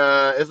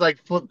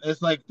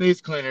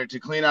face cleaner to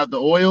clean out the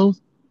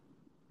oils,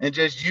 and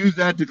just use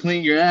that to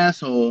clean your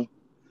asshole,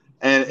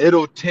 and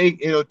it'll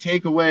take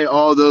away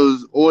all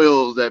those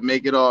oils that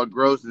make it all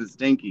gross and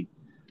stinky.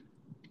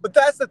 But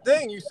that's the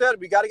thing. You said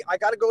I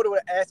got to go to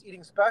an ass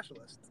eating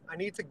specialist. I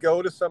need to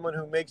go to someone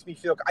who makes me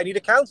feel. I need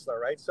a counselor,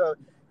 right? So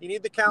you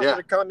need the counselor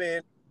to come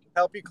in,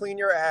 help you clean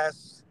your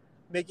ass,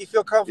 make you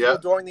feel comfortable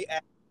during the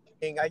ass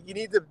eating. You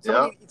need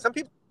to. Some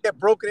people get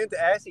broken into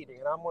ass eating,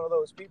 and I'm one of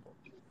those people.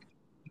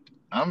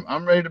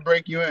 I'm ready to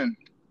break you in.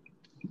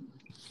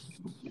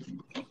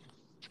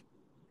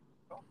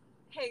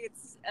 Hey,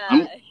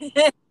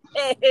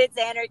 it's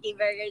Anarchy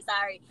Burger.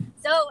 Sorry.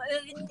 So,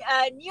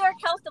 New York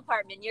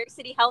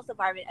City Health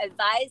Department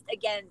advised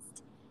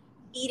against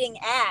eating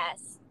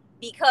ass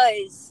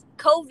because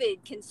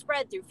COVID can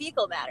spread through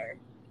fecal matter.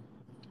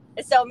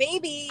 So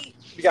maybe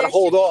we got to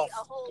hold off.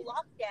 A whole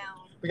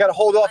lockdown. We got to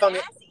hold off on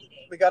ass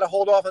eating. We got to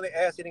hold off on the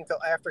ass eating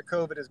till after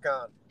COVID is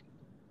gone.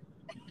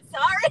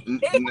 Sorry.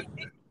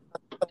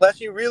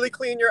 Unless you really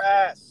clean your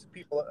ass,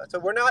 people. So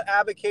we're not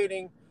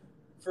advocating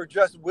for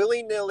just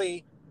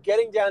willy-nilly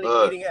getting down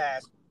to eating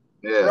ass.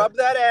 Yeah. Rub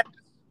that ass.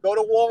 Go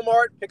to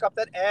Walmart, pick up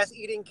that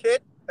ass-eating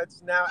kit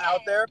that's now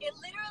out there. It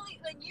literally,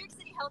 the New York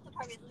City Health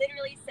Department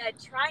literally said,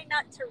 try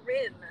not to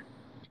rim.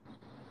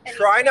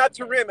 Try not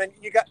to rim. And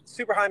you got,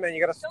 Super High Man, you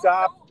got to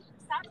stop.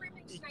 Stop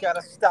rimming. You got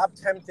to stop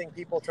tempting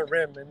people to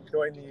rim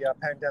during the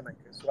pandemic.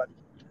 Is what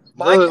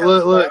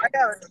look.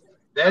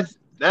 That's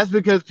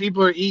because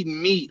people are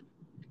eating meat.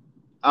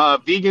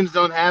 Vegans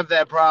don't have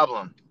that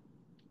problem.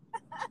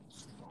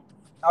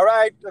 All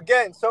right.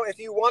 Again, so if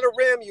you want to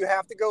rim, you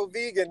have to go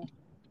vegan.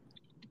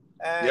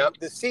 And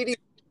the CDC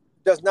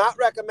does not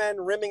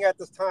recommend rimming at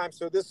this time.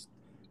 So this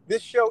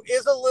show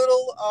is a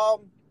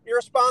little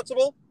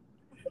irresponsible.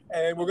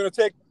 And we're going to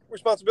take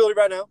responsibility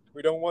right now.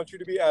 We don't want you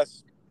to be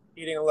ass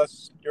eating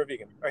unless you're a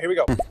vegan. All right, here we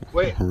go.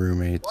 Wait.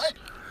 Roommates. What?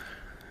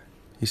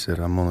 He said,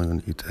 I'm only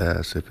going to eat the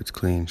ass if it's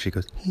clean. She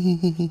goes,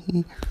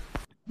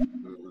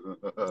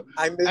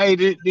 Hey,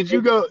 did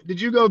you go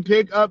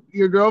pick up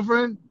your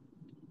girlfriend?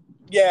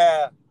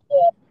 Yeah.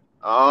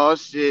 Oh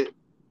shit.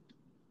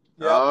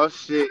 Yep. Oh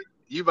shit.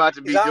 You about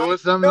to be doing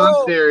something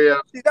on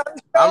stereo. She's on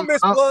the show,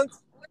 Miss Blunt.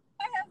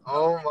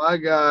 Oh my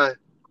God.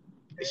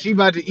 She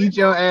about to eat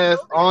your ass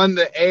on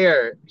the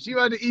air.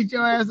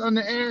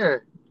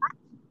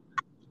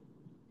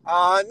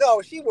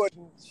 No, she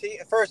wouldn't.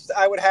 First of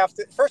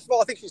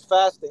all, I think she's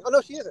fasting. Oh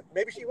no, she isn't.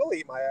 Maybe she will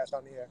eat my ass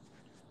on the air.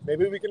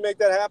 Maybe we can make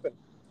that happen.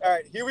 All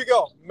right, here we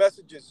go.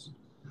 Messages.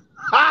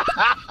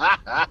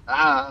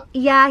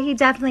 Yeah, he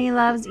definitely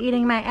loves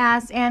eating my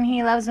ass, and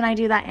he loves when I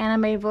do that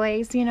anime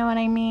voice. You know what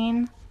I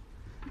mean?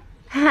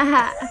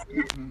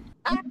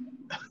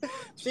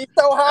 She's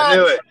so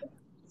hot.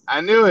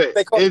 I knew it.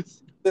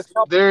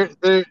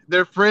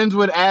 They're friends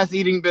with ass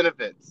eating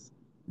benefits.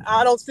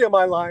 I don't steal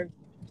my line.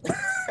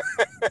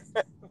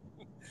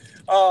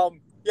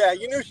 Yeah,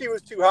 you knew she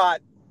was too hot.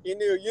 You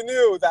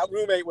knew that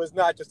roommate was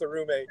not just a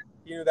roommate.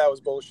 You knew that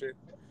was bullshit.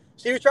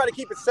 She was trying to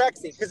keep it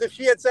sexy, because if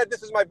she had said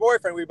this is my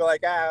boyfriend, we'd be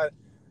like, I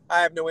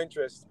have no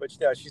interest. But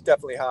yeah, she's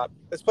definitely hot.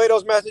 Let's play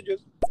those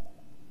messages.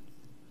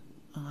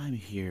 I'm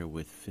here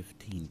with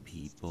 15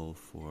 people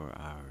for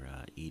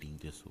our eating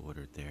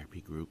disorder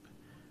therapy group,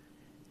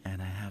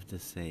 and I have to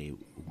say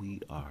we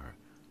are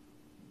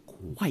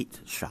quite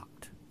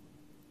shocked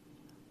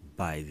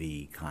by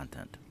the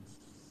content.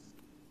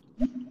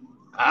 Well,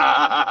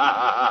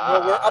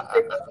 we're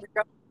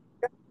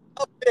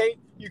update.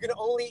 You can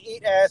only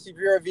eat ass if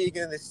you're a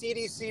vegan. The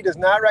CDC does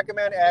not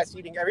recommend ass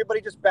eating.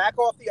 Everybody just back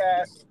off the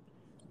ass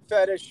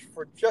fetish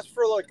for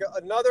like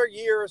another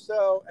year or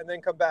so, and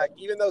then come back.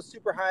 Even though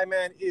Super High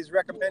Man is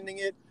recommending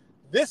it,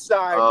 this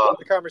side of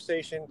the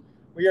conversation,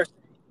 we are.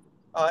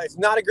 It's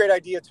not a great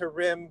idea to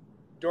rim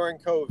during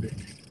COVID.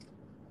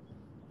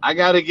 I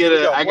gotta get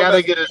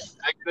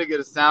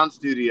a sound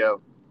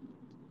studio.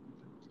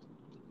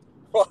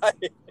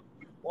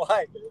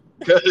 Why?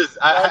 Because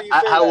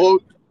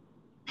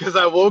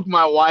I woke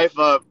my wife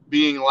up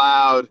being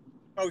loud,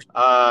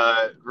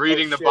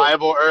 reading the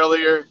Bible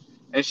earlier,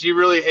 and she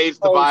really hates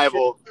the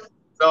Bible. Shit.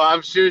 So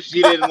I'm sure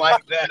she didn't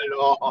like that at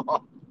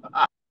all.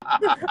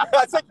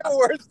 That's like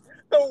the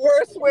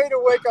worst way to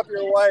wake up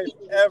your wife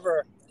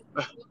ever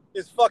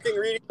is fucking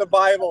reading the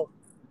Bible.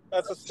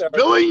 That's hysterical.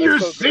 Spilling your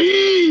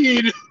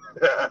seed. He's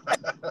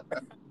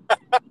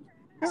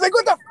like,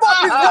 what the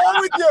fuck is wrong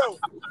with you?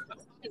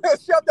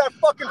 Shove that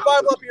fucking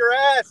Bible up your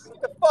ass.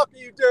 What the fuck are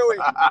you doing?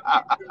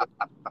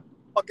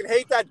 Fucking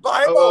hate that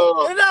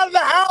Bible. Get it out of the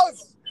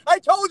house. I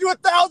told you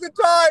 1,000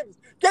 times.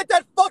 Get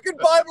that fucking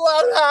Bible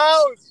out of the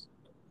house.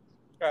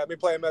 All right, let me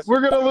play a message.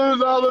 We're going to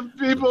lose all the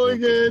people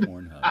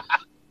again.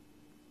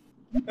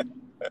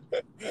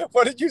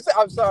 What did you say?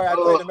 I'm sorry, I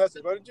played a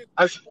message. What did you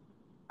say?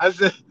 I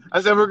said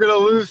we're gonna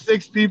lose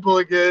 6 people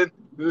again.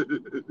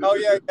 Oh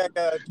yeah.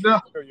 No,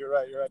 You're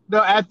right.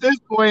 no. At this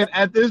point,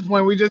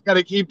 we just got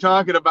to keep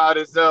talking about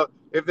it. So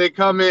if they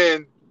come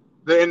in,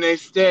 and they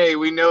stay,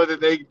 we know that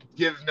they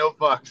give no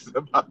fucks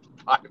about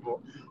the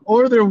Bible,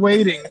 or they're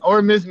waiting,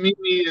 or Miss Mimi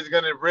is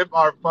gonna rip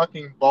our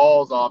fucking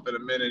balls off in a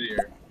minute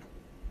here.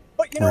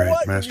 But you know Right,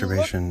 what?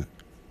 masturbation,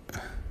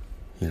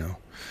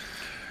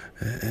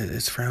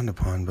 it's frowned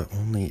upon, but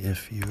only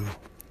if you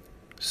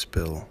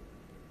spill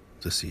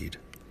the seed.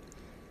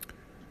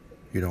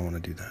 You don't want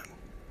to do that.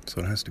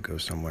 So it has to go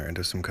somewhere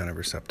into some kind of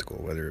receptacle,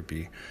 whether it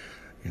be,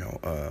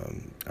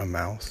 a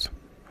mouth,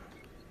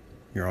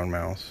 your own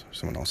mouth,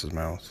 someone else's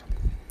mouth,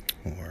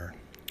 or,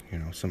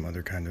 some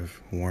other kind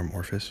of warm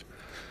orifice.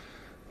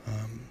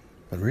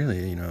 But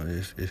really,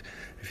 if you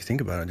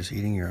think about it, just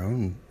eating your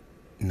own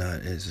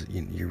nut is,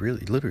 you're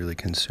really literally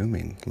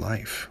consuming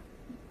life,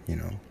 So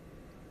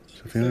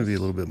if you want to be a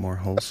little bit more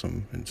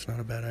wholesome, it's not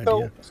a bad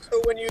idea.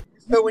 So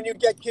when you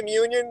get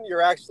communion,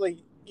 you're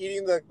actually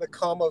eating the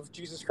cum of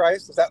Jesus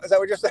Christ. Is that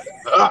what you're saying?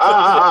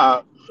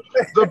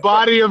 The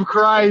body of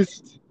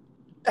Christ.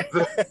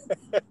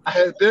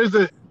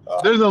 There's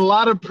a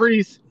lot of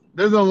priests.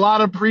 There's a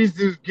lot of priests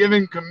who's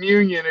giving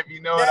communion, if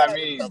you know what I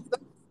mean.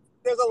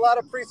 There's a lot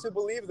of priests who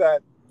believe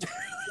that.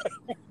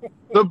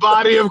 The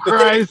body of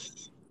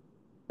Christ.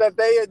 That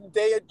they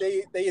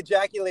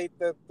ejaculate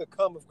the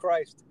cum of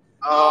Christ.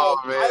 Oh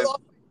man!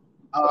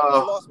 I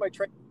lost my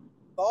train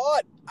of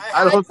thought.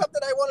 I had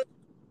something I wanted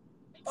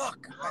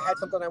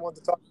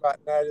to talk about,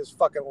 and I just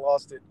fucking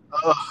lost it.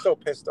 I'm so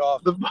pissed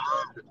off.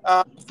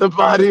 The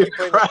body of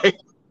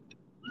Christ.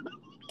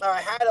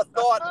 I had a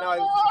thought, and now I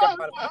just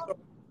got out of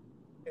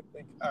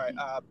it. All right.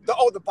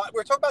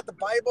 We're talking about the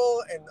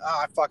Bible, and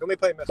fuck. Let me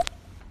play a message.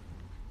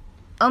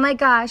 Oh my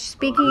gosh,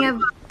 speaking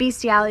of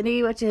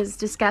bestiality, which is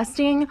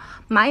disgusting,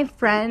 my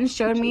friend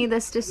showed me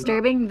this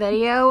disturbing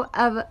video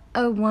of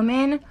a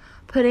woman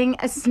putting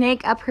a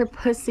snake up her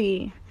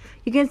pussy.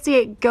 You can see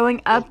it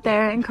going up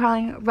there and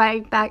crawling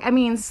right back.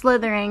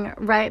 Slithering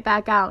right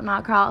back out.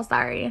 Not crawl,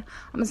 sorry.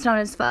 I'm stoned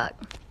as fuck.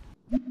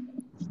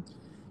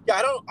 Yeah,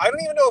 I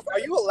don't even know are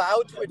you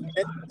allowed to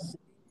admit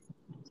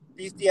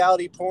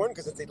bestiality porn?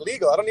 Because it's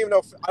illegal. I don't even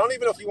know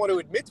if you want to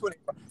admit to it.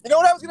 You know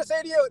what I was going to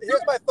say to you?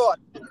 Here's my thought.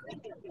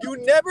 You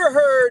never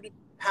heard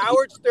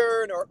Howard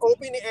Stern or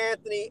Opie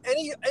Anthony,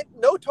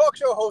 no talk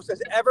show host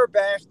has ever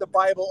bashed the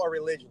Bible or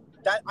religion.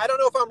 That I don't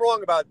know if I'm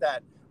wrong about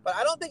that, but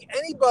I don't think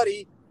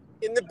anybody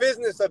in the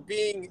business of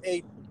being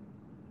a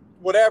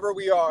whatever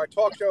we are,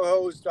 talk show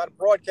host,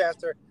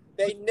 broadcaster,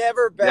 they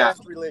never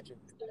bashed religion.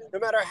 No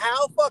matter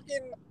how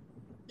fucking,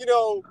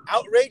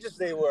 outrageous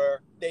they were,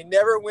 they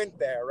never went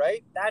there,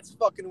 right? That's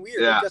fucking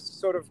weird. Yeah. It just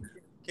sort of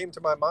came to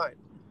my mind.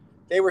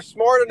 They were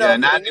smart enough. Yeah,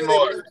 not they knew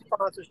anymore. they needed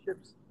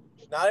sponsorships.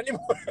 Not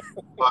anymore.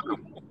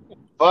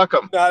 Fuck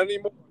them. Not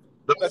anymore.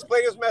 Let's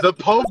play this message.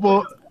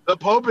 The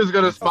Pope is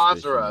going to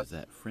sponsor us.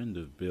 That friend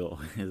of Bill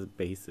is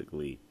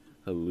basically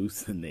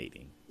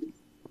hallucinating.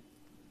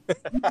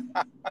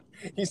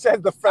 He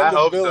said the friend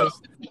of Bill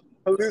is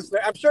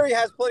hallucinating. I'm sure he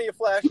has plenty of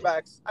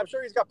flashbacks. I'm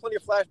sure he's got plenty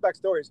of flashback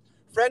stories.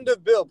 Friend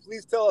of Bill,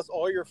 please tell us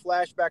all your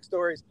flashback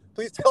stories.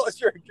 Please tell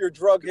us your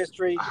drug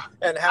history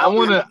and how.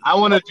 I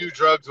want to do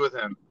drugs with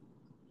him.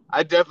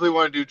 I definitely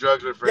want to do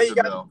drugs with friend of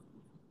Bill.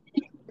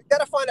 We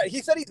gotta find out.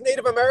 He said he's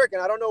Native American.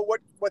 I don't know what.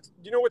 Do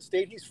you know what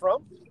state he's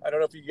from? I don't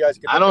know if you guys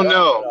can. I don't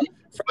know,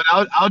 but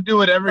I'll do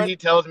whatever he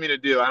tells me to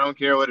do. I don't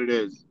care what it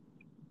is.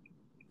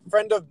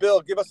 Friend of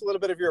Bill, give us a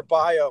little bit of your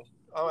bio.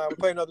 I'm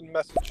playing another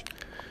message.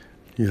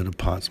 You had a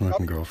pot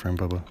smoking girlfriend,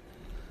 Bubba.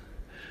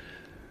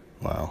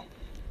 Wow.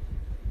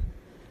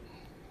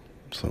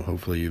 So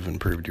hopefully you've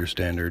improved your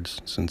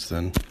standards since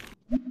then.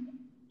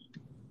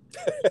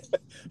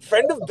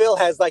 Friend of Bill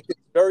has like this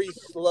very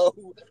slow,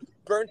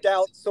 burnt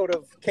out sort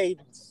of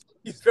cadence.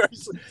 He's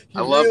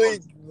really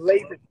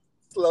late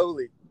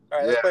slowly. All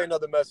right, let's play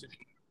another message.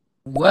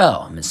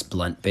 Well, Miss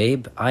Blunt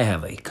Babe, I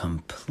have a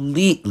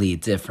completely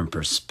different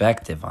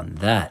perspective on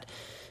that.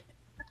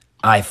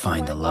 I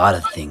find a lot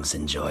of things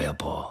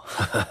enjoyable.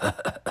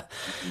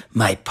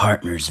 My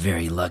partner's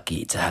very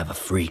lucky to have a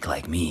freak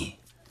like me.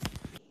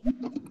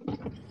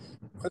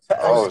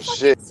 Oh,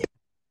 shit.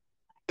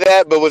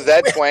 But was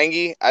that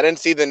Twangy? I didn't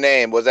see the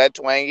name. Was that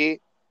Twangy?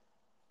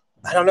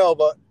 I don't know,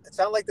 but it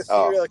sounded like the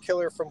serial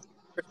killer from...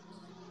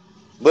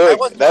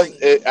 Look, that's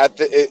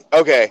it.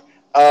 Okay.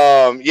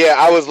 Yeah,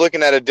 I was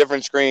looking at a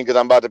different screen because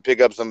I'm about to pick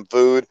up some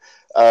food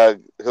because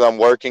I'm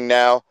working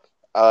now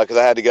because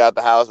I had to get out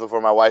the house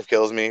before my wife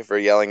kills me for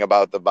yelling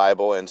about the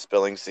Bible and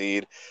spilling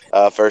seed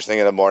first thing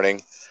in the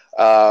morning.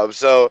 Yeah,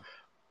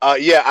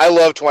 I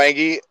love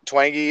Twangy.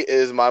 Twangy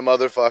is my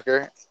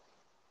motherfucker.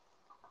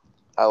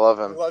 I love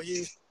him.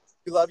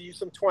 We love you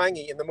some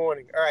Twangy in the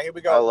morning. All right, here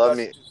we go. I love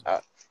me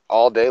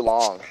all day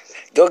long.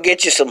 Go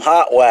get you some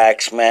hot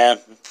wax, man.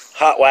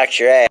 Hot wax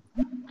your ass.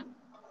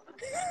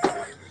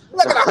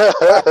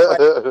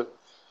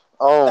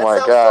 Oh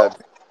my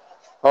god.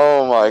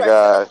 Oh my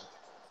god.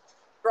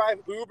 Drive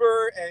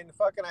Uber and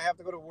fucking I have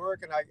to go to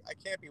work and I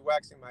can't be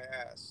waxing my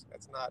ass.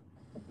 That's not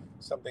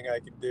something I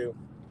can do.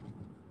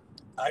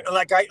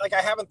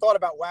 I haven't thought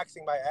about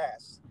waxing my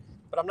ass,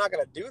 but I'm not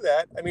gonna do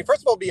that. I mean,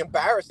 first of all, it'd be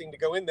embarrassing to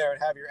go in there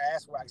and have your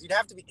ass waxed. You'd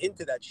have to be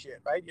into that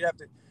shit, right?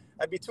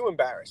 I'd be too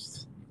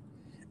embarrassed.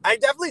 I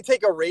definitely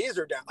take a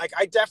razor down. Like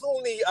I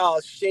definitely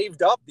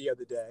shaved up the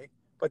other day,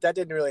 but that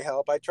didn't really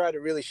help. I tried to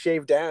really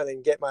shave down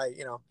and get my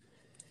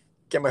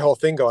whole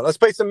thing going. Let's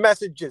play some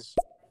messages.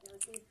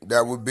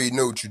 That would be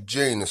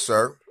Neutrogena,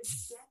 sir.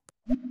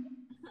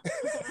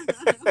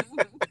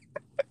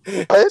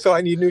 So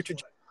I need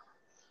Neutrogena.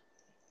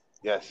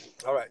 Yes.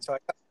 All right. So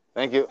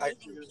thank you.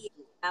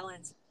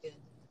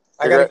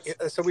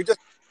 So we just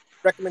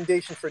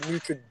recommendation for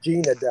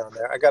Neutrogena down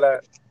there. I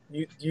gotta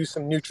use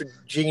some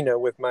Neutrogena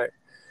with my.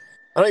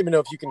 I don't even know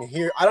if you can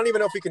hear. I don't even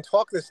know if we can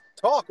talk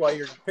while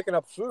you're picking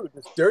up food.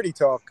 This dirty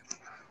talk.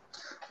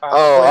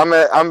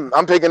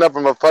 I'm picking up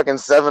from a fucking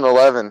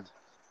 7-Eleven.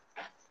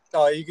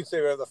 Oh, you can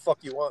say whatever the fuck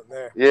you want in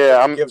there.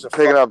 Yeah, I'm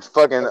picking up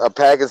fucking a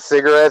pack of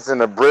cigarettes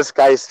and a brisk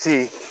iced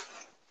tea.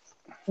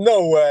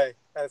 No way.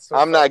 That's so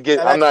I'm not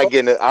getting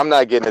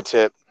a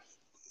tip.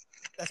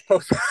 That's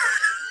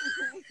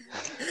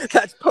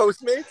That's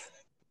Postmates?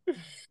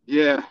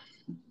 Yeah.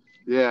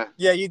 Yeah.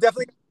 Yeah, you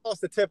definitely gotta tell us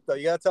the tip though.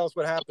 You gotta tell us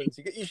what happens.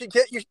 You should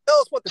tell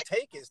us what the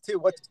take is too.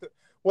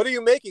 What are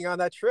you making on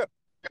that trip?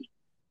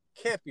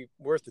 Can't be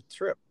worth the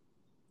trip.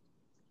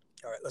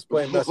 All right, let's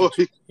play a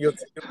message. You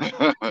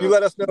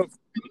let us know.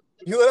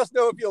 You let us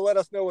know if you'll let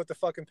us know what the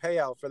fucking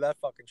payout for that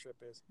fucking trip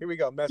is. Here we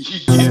go.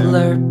 Message.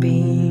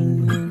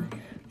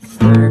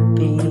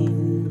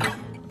 Slurping,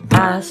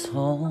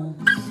 assholes.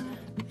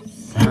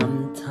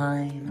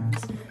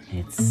 Sometimes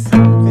it's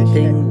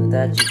something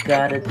that you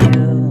gotta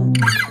do.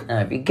 Now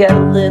if you get a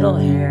little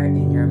hair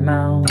in your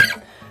mouth,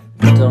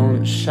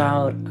 don't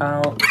shout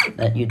out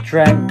that you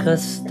drank a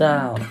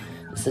stout.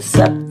 Just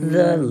accept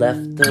the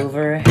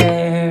leftover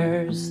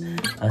hairs.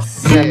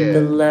 Accept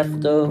the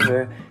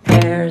leftover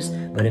hairs.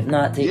 But if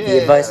not, take the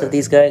advice of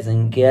these guys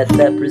and get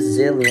that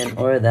Brazilian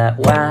or that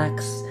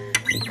wax.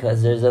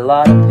 Because there's a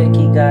lot of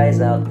picky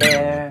guys out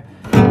there.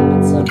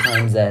 But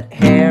sometimes that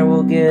hair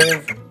will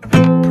give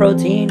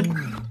protein.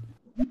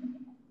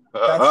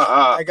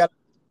 I got to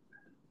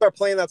start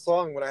playing that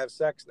song when I have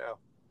sex now.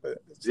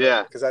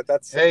 Yeah, because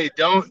that's. Hey,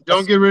 don't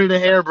get rid of the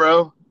hair,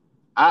 bro.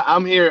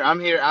 I'm here.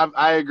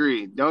 I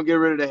agree. Don't get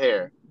rid of the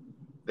hair.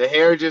 The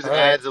hair just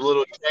adds a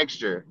little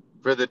texture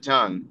for the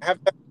tongue. I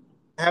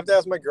have to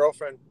ask my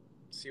girlfriend,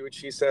 see what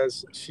she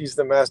says. She's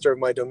the master of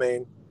my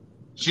domain.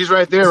 She's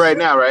right there right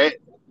now, right?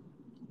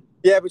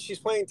 Yeah, but she's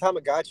playing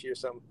Tamagotchi or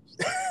something.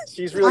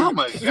 She's really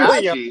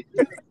Tamagotchi.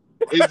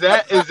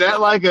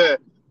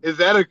 Is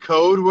that a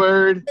code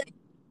word?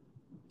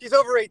 She's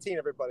over 18,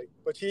 everybody,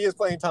 but she is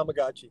playing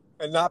Tamagotchi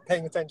and not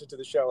paying attention to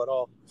the show at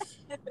all.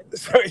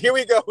 So here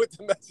we go with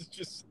the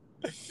messages.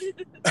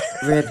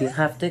 Rip, you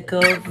have to go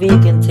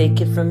vegan, take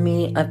it from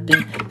me. I've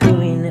been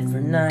doing it for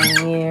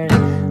 9 years.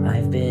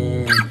 I've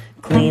been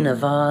clean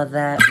of all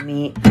that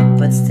meat,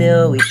 but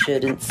still we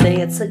shouldn't say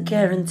it's a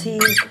guarantee.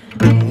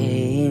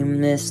 Hey,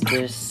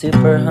 Mr.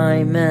 Super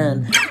High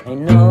Man, I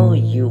know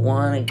you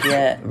wanna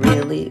get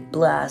really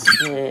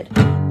blasted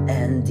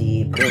and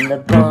deep in the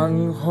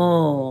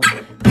bunghole.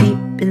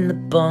 Deep in the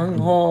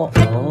bunghole,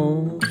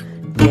 oh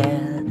yeah.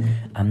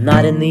 I'm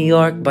not in New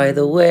York, by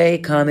the way,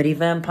 comedy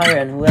vampire,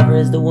 and whoever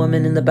is the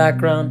woman in the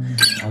background.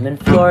 I'm in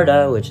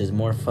Florida, which is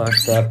more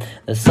fucked up.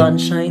 The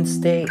Sunshine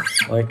State,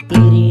 where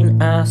eating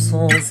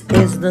assholes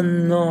is the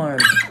norm,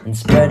 and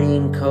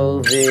spreading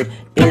COVID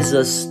is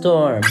a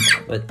storm.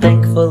 But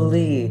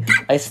thankfully,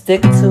 I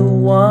stick to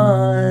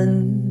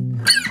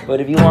one.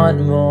 But if you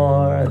want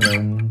more,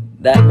 then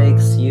that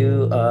makes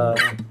you a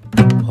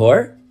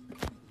whore?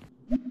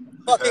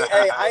 Fucking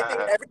A, I think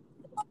every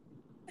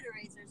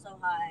rates are so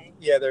high.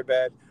 Yeah, they're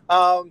bad.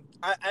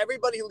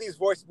 Everybody who leaves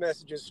voice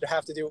messages should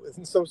have to do it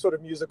with some sort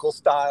of musical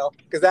style,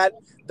 because that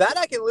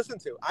I can listen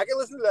to. I can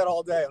listen to that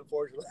all day.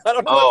 Unfortunately, I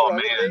don't know. Oh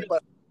what's wrong with me,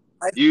 but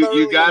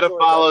you gotta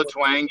follow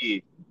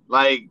Twangy.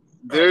 Like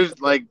there's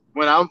like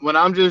when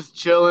I'm just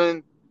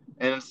chilling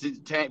and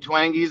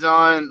Twangy's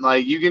on,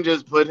 like you can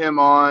just put him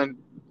on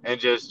and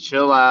just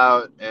chill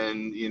out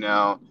and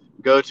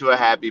go to a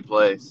happy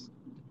place.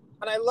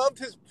 And I loved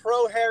his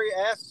pro hairy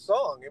ass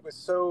song. It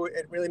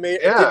really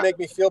it did make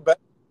me feel better.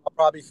 I'll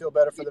probably feel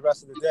better for the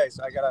rest of the day.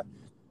 So I gotta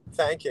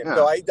thank him.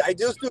 Though I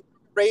do still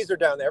razor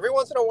down there. Every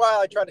once in a while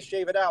I try to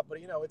shave it out, but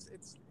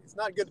it's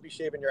not good to be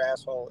shaving your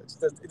asshole.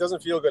 It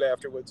doesn't feel good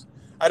afterwards.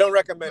 I don't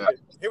recommend it.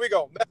 Here we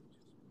go.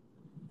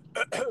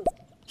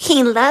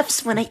 He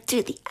loves when I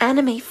do the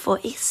anime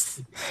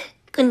voice.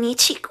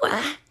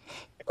 Konnichiwa.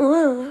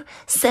 Ooh,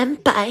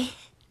 senpai.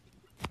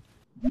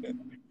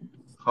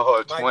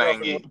 Oh,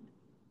 Twangy.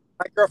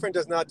 My girlfriend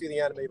does not do the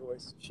anime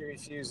voice. She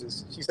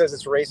refuses. She says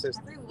it's racist.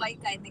 Every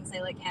white guy thinks I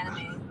like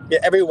anime. Yeah,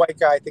 every white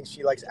guy thinks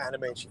she likes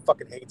anime and she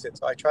fucking hates it.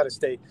 So I try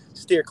to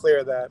steer clear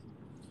of that.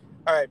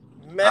 All right,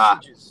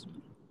 messages.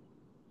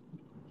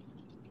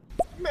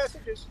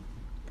 Messages.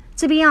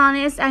 To be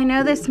honest, I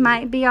know this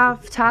might be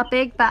off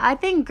topic, but I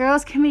think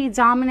girls can be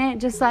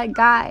dominant just like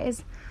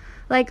guys.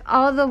 Like,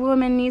 all the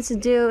woman needs to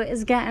do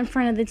is get in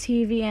front of the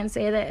TV and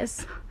say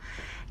this: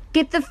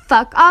 get the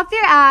fuck off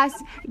your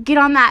ass, get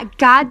on that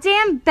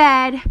goddamn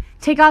bed,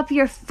 take off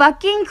your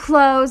fucking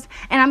clothes,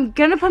 and I'm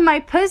gonna put my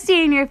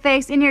pussy in your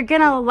face, and you're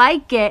gonna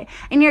like it,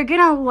 and you're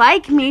gonna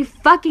like me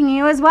fucking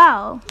you as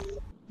well.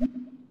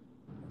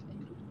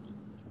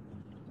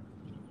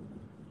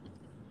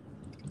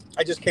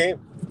 I just came.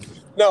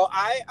 No,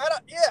 I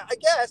don't. Yeah, I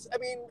guess. I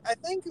mean, I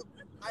think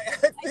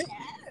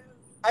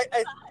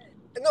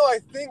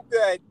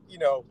that, you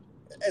know,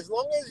 as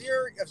long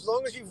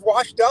as you've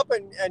washed up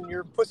and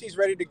your pussy's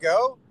ready to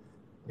go,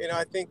 you know,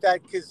 I think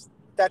that, because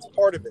that's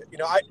part of it. You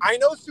know, I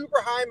know Super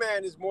High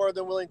Man is more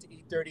than willing to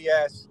eat dirty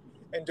ass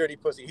and dirty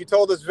pussy. He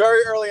told us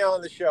very early on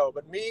in the show.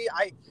 But me,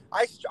 I'm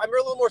a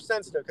little more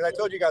sensitive, because I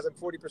told you guys I'm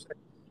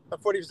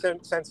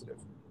 40% sensitive.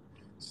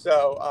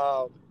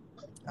 So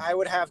I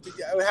would have to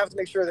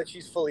make sure that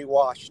she's fully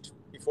washed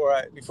before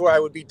I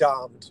would be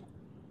dommed.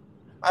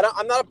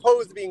 I'm not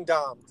opposed to being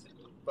dommed,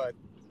 but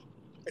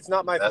it's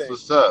not my thing. That's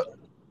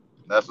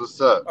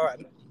what's up. All right.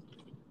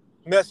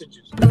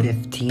 Messages.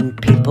 15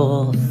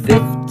 people,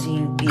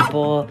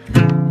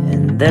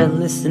 and they're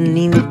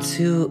listening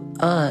to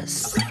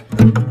us.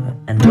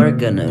 And we're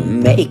gonna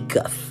make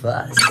a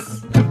fuss.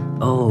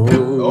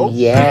 Oh.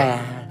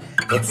 Yeah.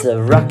 It's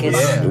a ruckus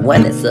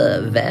when it's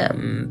a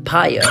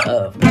vampire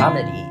of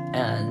comedy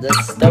and a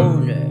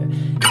stoner.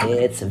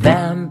 It's a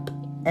vamp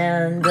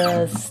and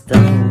a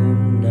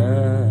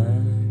stoner.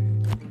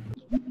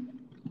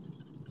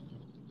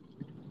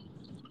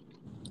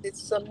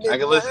 I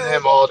can listen to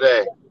him all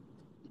day.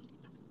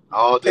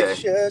 All day.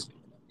 Pictures.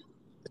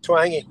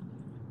 Twangy.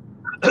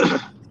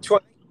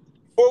 Before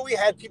we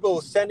had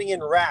people sending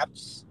in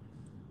raps,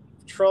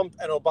 Trump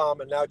and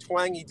Obama. Now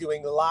Twangy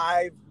doing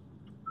live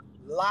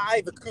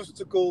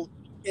acoustical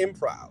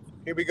improv.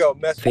 Here we go.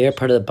 Favorite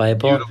part of the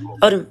Bible? Beautiful.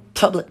 I don't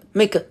public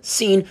make a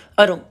scene.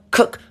 I don't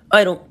cook.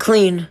 I don't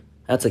clean.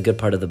 That's a good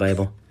part of the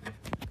Bible.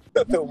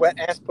 The wet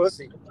ass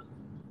pussy.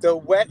 The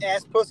wet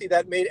ass pussy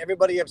that made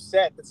everybody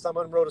upset that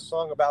someone wrote a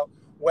song about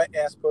wet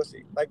ass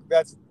pussy.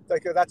 That's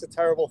a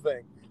terrible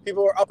thing.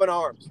 People were up in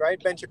arms, right?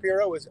 Ben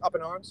Shapiro was up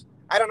in arms.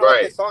 I don't know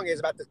what this song is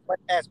about this wet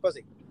ass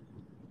pussy.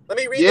 Let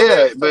me read the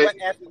lyrics. But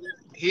wet ass pussy.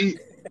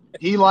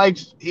 he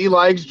likes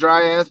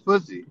dry ass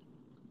pussy.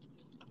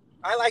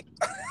 I like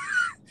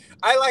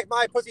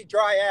my pussy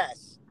dry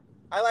ass.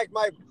 I like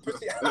my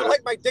pussy. I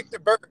like my dick to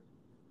burn.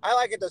 I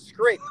like it to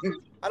scrape.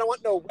 I don't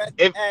want no wet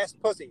ass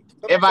pussy.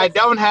 If I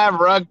don't have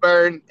rug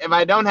burn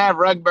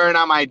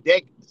on my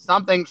dick,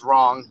 something's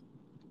wrong.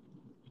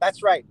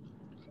 That's right.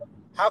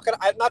 How can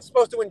I'm not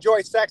supposed to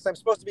enjoy sex? I'm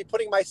supposed to be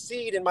putting my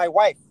seed in my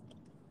wife.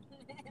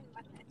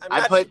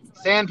 I put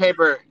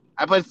sandpaper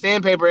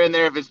in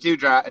there if it's too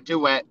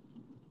wet.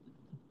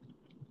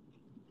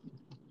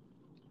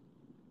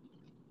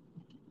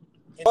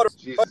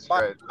 Jesus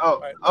Christ.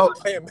 Oh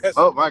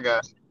my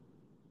gosh.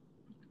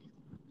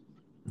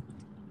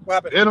 What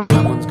happened?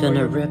 Someone's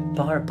gonna rip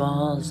our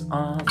balls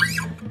off,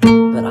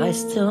 but I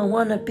still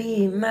wanna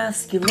be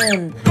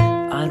masculine.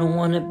 I don't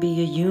wanna be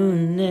a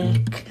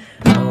eunuch.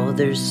 Oh,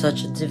 there's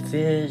such a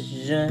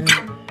division.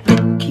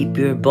 Keep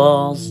your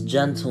balls,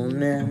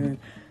 gentlemen.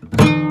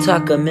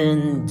 Tuck 'em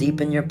in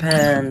deep in your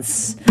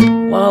pants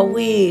while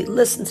we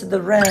listen to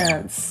the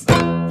rants.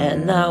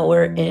 And now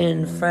we're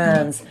in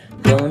France.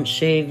 Don't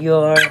shave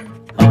your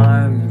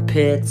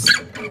armpits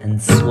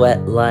and sweat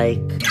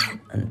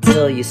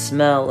until you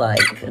smell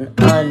like an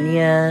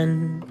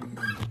onion.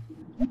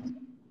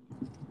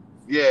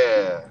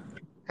 Yeah.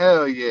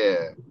 Hell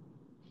yeah.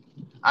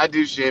 I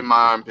do shave my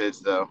armpits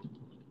though.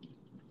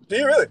 Do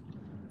you really?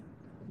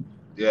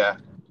 Yeah.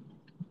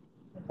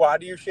 Why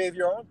do you shave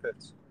your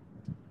armpits?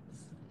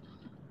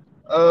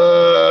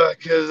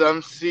 Because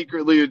I'm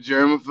secretly a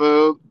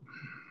germaphobe.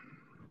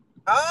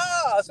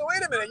 So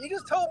wait a minute. You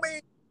just told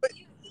me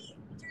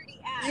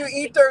you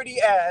eat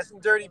dirty ass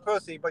and dirty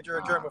pussy, but you're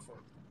a germaphobe.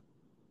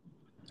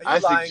 I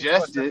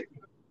suggest it.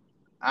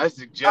 Oh, that's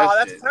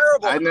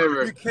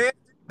terrible. You can't do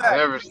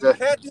that. You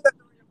can't do that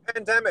during a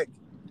pandemic.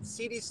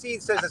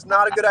 CDC says it's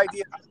not a good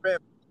idea for him.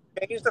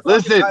 Change the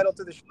fucking title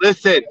to the show.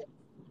 Listen,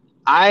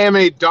 I am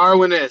a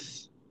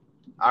Darwinist.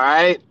 All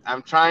right?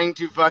 I'm trying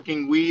to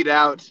fucking weed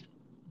out.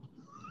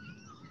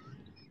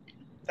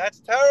 That's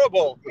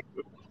terrible.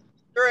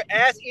 You're an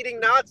ass-eating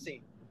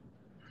Nazi.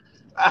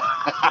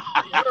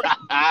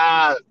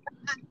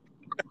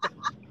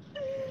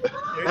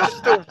 You're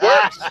just the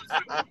worst.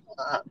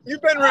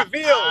 You've been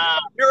revealed.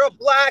 You're a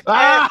black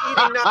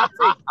ass-eating Nazi.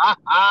 Black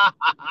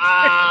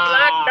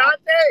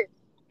Nazi.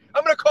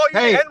 I'm gonna call you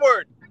the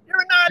N-word.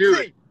 You're a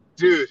Nazi.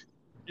 Dude.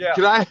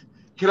 Yeah.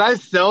 Can I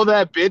sell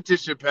that bit to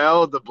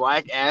Chappelle, the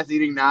black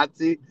ass-eating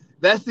Nazi?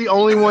 That's the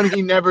only one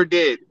he never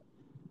did.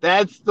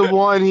 That's the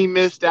one he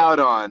missed out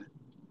on.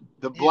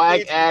 The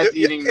black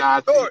ass-eating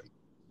Nazi.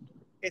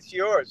 It's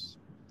yours.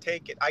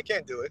 Take it. I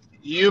can't do it.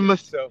 You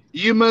must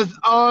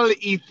all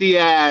eat the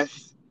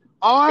ass.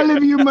 All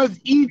of you must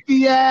eat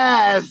the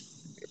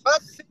ass.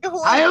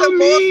 Hail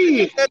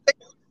me.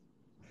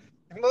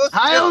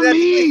 Hail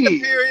me.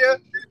 Superior.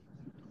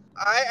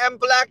 I am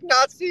Black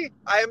Nazi.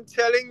 I am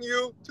telling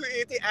you to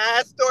eat the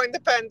ass during the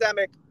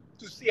pandemic.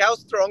 to see how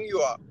strong you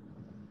are.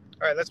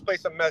 All right, let's play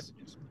some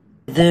messages.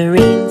 There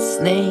ain't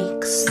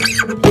snakes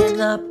in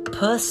a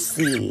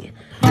pussy.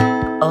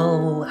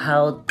 Oh,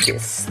 how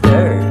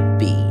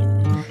disturbing.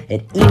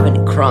 It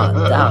even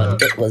crawled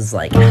out. It was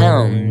like,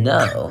 hell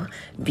no.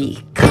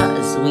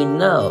 Because we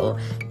know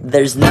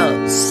there's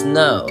no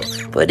snow.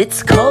 But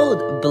it's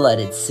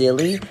cold-blooded,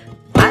 silly.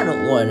 I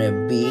don't want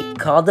to be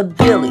called a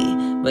Billy.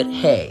 But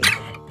hey,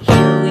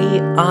 here we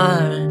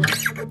are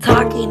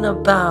talking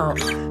about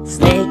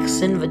snakes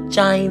in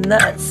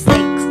vagina.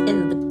 Snakes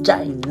in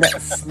vagina.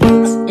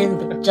 Snakes in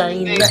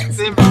vagina. Snakes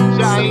in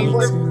vagina. Snakes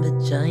in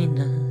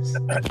vaginas.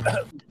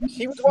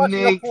 She was watching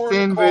a Snakes porn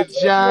in called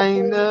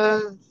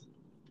vaginas.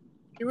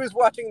 She was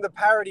watching the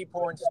parody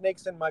porn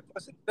 "Snakes in My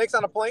Pussy." Snakes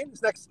on a plane.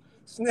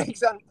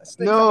 Snakes on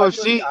No, my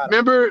pussy. she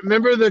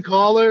remember the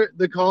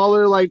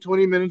caller like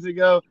 20 minutes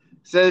ago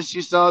says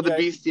she saw the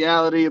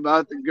bestiality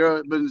about the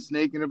girl putting a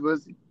snake in her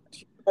pussy.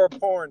 Or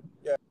porn.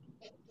 Yeah.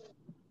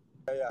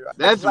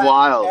 That's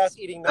wild. Ass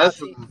eating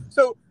Nazi.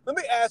 So let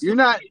me ask You're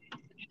not.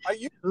 Are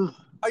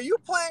you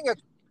playing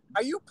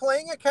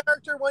a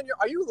character when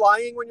are you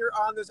lying when you're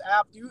on this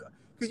app?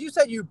 Because you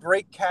said you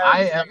break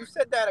character. You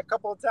said that a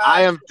couple of times.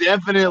 I am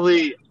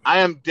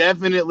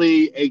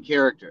definitely a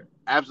character.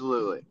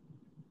 Absolutely.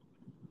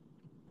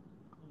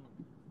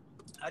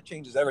 That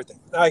changes everything.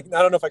 I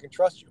don't know if I can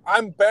trust you.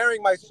 I'm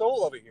bearing my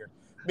soul over here.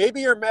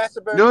 Maybe you're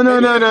masturbating.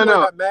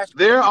 No.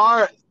 There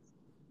are.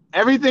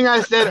 Everything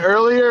I said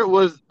earlier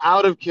was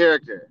out of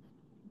character.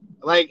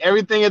 Like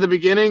everything at the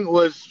beginning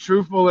was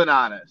truthful and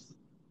honest.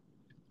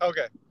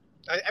 Okay.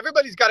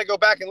 Everybody's got to go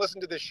back and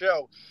listen to this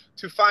show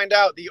to find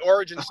out the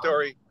origin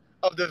story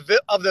of the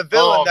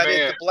villain that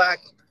is the black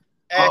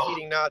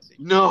ass-eating Nazi.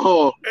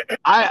 No,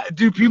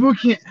 people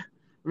can't.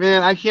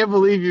 Man, I can't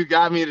believe you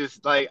got me to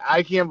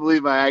I can't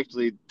believe I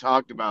actually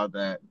talked about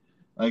that.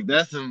 Like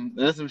that's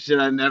some shit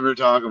I never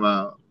talk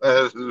about.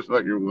 That's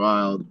fucking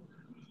wild.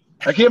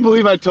 I can't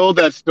believe I told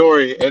that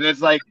story, and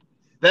it's like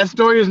that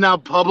story is now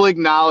public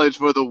knowledge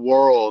for the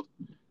world.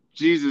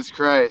 Jesus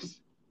Christ.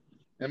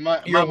 And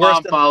my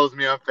mom follows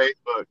me on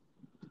Facebook.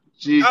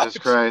 Jesus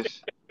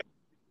Christ.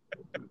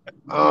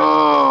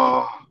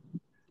 Oh.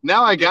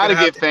 Now I gotta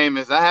get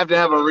famous. I have to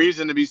have a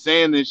reason to be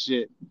saying this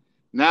shit.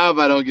 Now if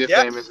I don't get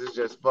famous, it's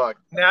just fucked.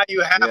 Now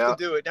you have to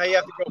do it. Now you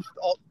have to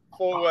go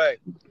full way.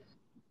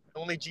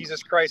 Only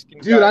Jesus Christ can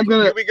Dude, guide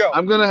you. Here we go.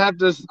 I'm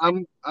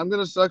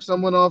gonna suck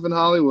someone off in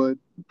Hollywood.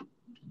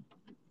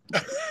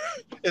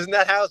 Isn't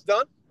that how it's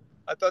done?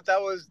 I thought that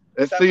was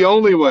the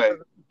only way.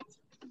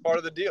 Part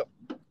of the deal.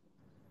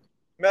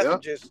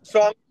 Messages.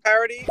 Song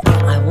parody.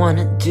 I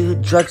wanna do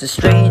drugs with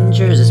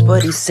strangers, is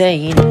what he's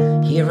saying.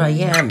 Here I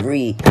am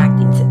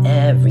reacting to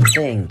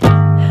everything.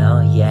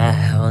 Hell yeah,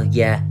 hell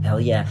yeah,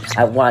 hell yeah.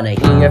 I wanna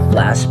hear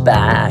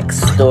flashback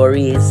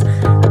stories.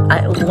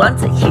 I want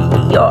to hear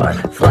your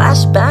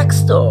flashback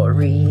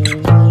stories.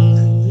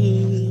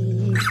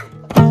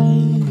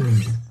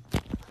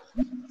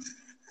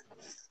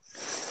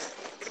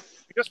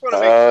 I just want to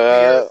make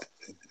clear.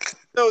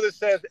 So this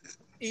says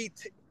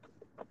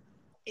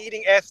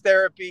eating ass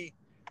therapy.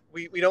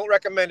 We don't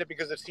recommend it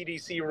because of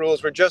CDC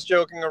rules. We're just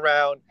joking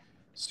around.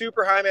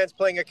 Super High Man's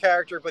playing a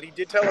character, but he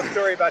did tell a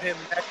story about him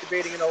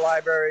masturbating in the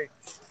library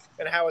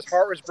and how his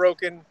heart was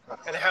broken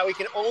and how he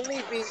can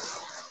only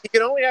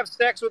have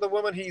sex with a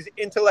woman he's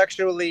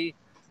intellectually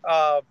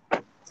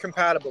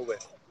compatible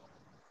with.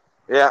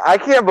 Yeah, I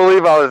can't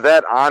believe I was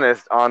that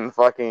honest on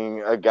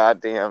fucking a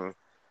goddamn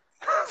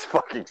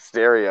fucking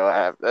stereo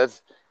app.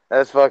 That's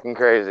fucking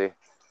crazy.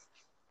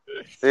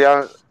 See,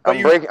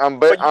 I'm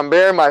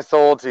bearing my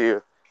soul to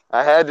you.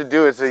 I had to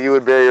do it so you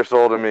would bear your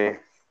soul to me.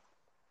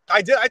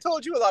 I did. I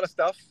told you a lot of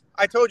stuff.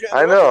 I told you.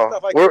 I know.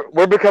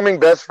 We're becoming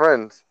best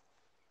friends.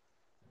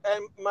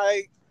 And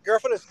my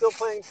girlfriend is still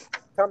playing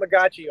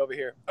Tamagotchi over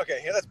here. Okay,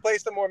 here, let's play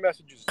some more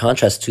messages.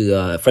 Contrast to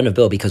a friend of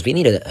Bill, because we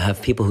need to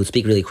have people who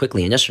speak really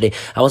quickly. And yesterday,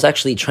 I was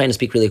actually trying to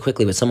speak really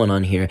quickly with someone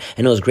on here,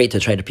 and it was great to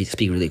try to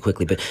speak really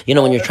quickly. But,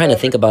 when you're trying to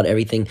think about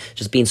everything,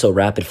 just being so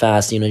rapid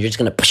fast, you're just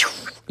going to...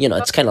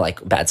 it's kind of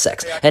like bad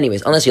sex.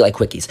 Anyways, unless you like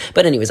quickies.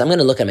 But anyways, I'm going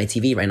to look at my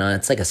TV right now.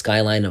 It's like a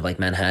skyline of like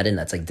Manhattan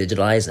that's like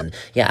digitalized. And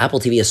yeah, Apple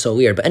TV is so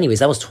weird. But anyways,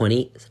 that was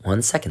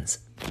 21 seconds.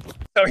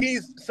 So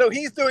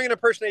he's doing an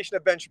impersonation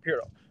of Ben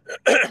Shapiro.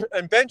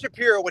 And Ben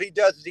Shapiro, what he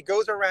does is he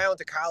goes around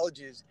to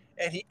colleges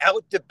and he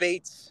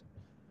out-debates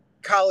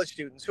college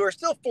students who are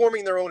still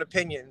forming their own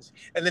opinions.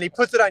 And then he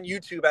puts it on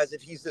YouTube as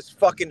if he's this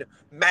fucking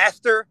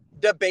master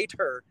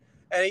debater.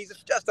 And he's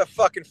just a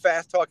fucking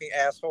fast-talking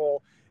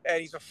asshole. And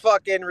he's a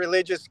fucking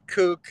religious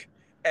kook,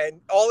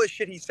 and all this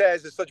shit he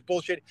says is such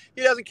bullshit.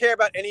 He doesn't care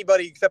about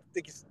anybody except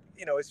his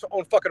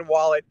own fucking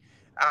wallet.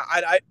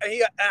 I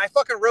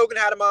fucking Rogan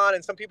had him on,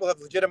 and some people have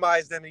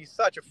legitimized him. And he's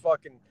such a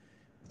fucking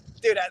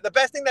dude. The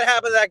best thing that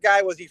happened to that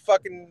guy was he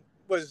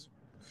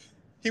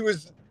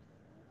was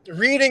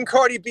reading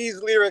Cardi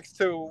B's lyrics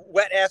to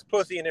 "Wet Ass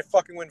Pussy" and it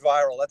fucking went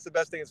viral. That's the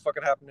best thing that's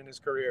fucking happened in his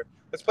career.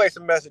 Let's play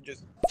some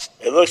messages.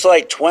 It looks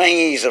like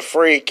Twangy's a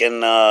freak, and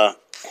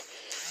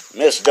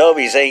Miss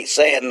Dobies ain't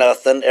saying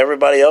nothing.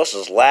 Everybody else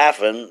is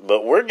laughing,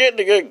 but we're getting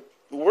a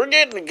we're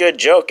getting a good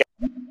joke.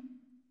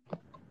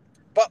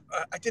 But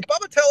did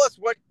Bubba tell us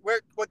what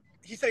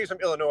he said? He was from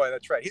Illinois.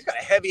 That's right. He's got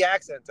a heavy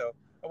accent, though.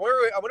 I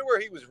wonder where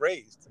he was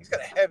raised. He's got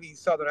a heavy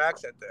Southern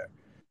accent there.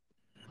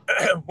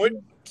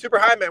 Super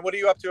High Man, what are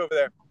you up to over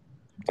there?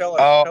 Tell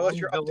us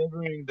you're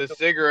delivering the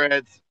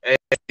cigarettes and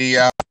the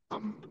I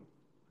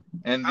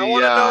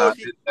want to know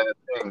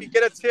if you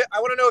get a tip. I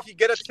want to know if you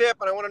get a tip,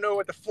 and I want to know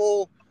what the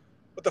full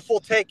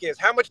take is.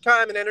 How much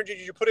time and energy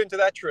did you put into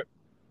that trip,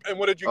 and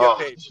what did you get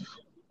paid?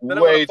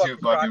 Way too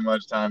fucking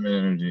much time and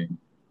energy.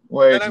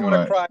 Way too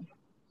much. Cry.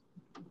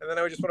 And then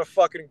I just want to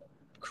fucking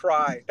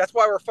cry. That's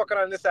why we're fucking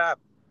on this app.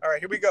 All right,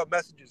 here we go.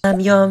 Messages. I'm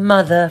your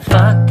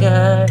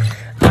motherfucker.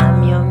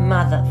 I'm your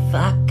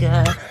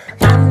motherfucker.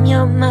 I'm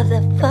your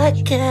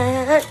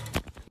motherfucker.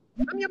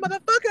 I'm your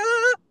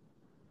motherfucker.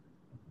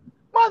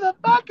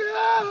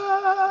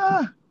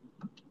 Motherfucker.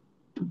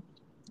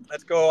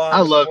 Let's go on. I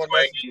love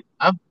Twiggy.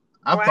 I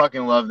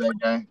fucking love that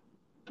guy.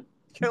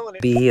 Killing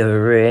it. Be a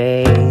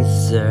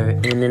razor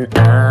in an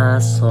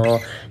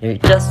asshole. You're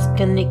just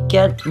gonna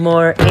get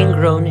more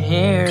ingrown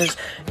hairs.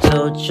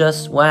 So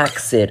just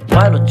wax it.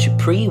 Why don't you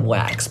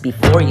pre-wax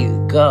before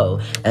you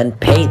go and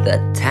pay the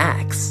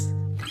tax?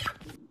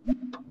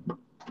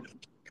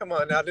 Come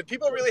on now. Did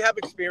people really have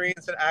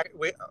experience in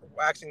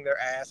waxing their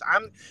ass?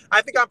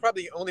 I think I'm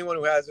probably the only one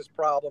who has this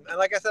problem. And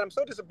like I said, I'm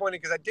so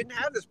disappointed because I didn't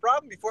have this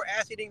problem before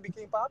ass eating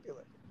became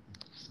popular.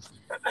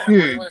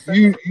 Dude,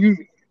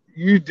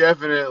 you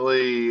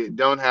definitely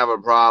don't have a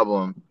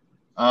problem.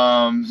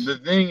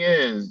 The thing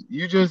is,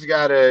 you just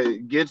gotta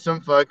get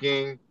some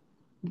fucking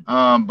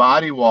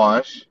body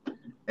wash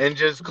and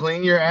just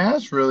clean your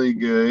ass really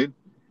good.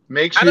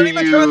 Make sure I don't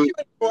even trust you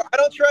anymore. I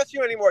don't trust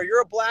you anymore. You're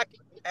a black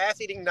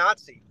ass-eating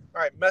Nazi.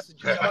 All right,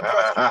 messages. I don't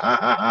trust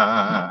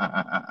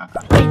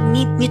you. I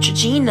need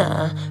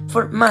Neutrogena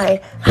for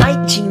my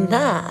hygiene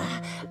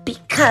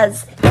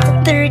because it's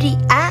a dirty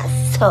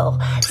asshole.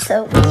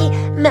 So we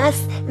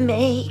must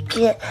make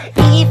it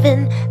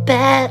even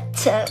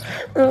better.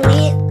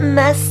 We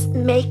must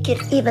make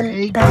it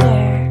even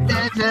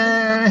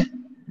better.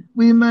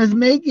 We must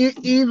make it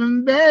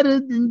even better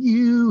than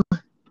you.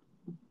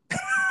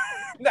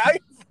 Now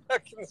you're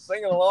fucking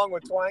singing along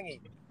with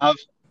Twangy. I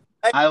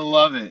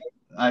love it.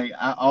 I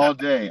all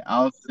day.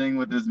 I'll sing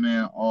with this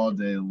man all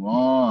day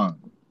long.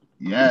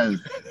 Yes.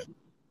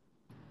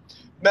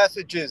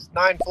 Messages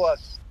 9+.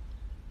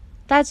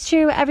 That's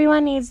true.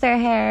 Everyone needs their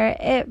hair.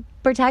 It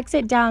protects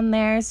it down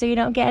there so you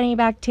don't get any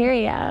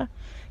bacteria.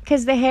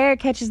 Because the hair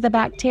catches the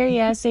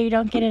bacteria so you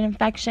don't get an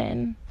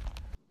infection.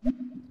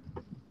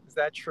 Is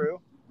that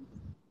true?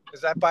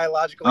 Is that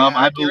biologically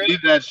I accurate? believe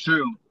that's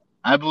true.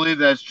 I believe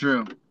that's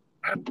true.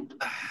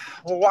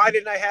 Well, why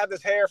didn't I have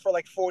this hair for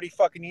like 40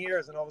 fucking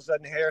years and all of a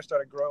sudden hair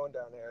started growing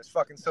down there? It's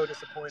fucking so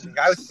disappointing.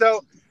 I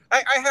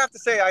have to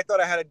say, I thought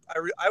I had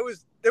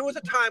there was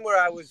a time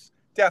where I was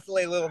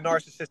definitely a little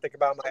narcissistic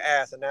about my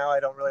ass, and now I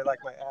don't really like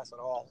my ass at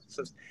all.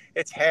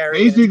 It's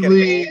hairy.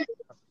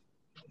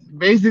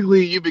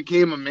 Basically, you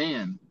became a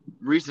man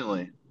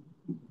recently.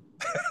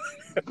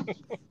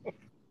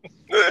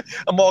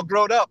 I'm all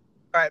grown up.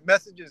 All right,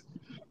 messages.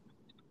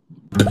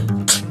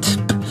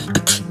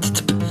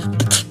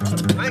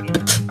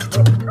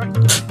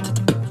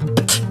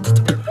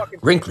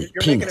 Wrinkly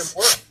penis.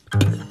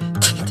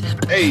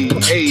 Hey.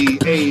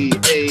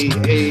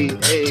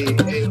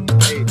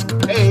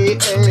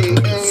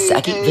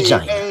 Saggy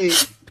vagina.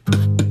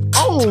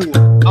 Oh.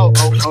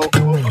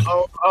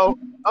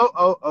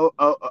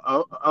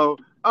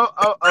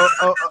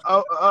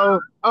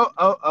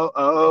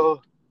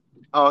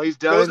 Oh, he's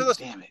done.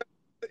 Damn it.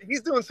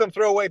 He's doing some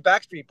throwaway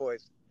Backstreet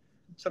Boys.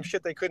 Some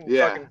shit they couldn't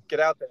fucking get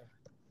out there.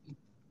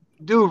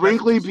 Dude,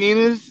 Wrinkly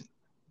Penis.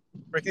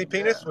 Wrinkly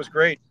Penis was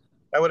great.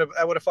 I would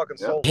have fucking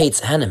sold.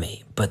 Hates anime,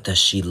 but does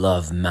she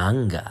love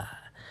manga?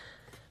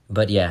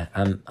 But yeah,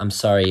 I'm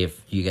sorry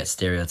if you get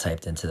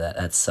stereotyped into that.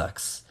 That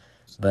sucks.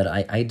 But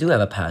I do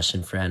have a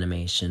passion for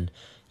animation.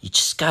 You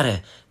just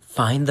gotta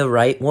find the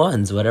right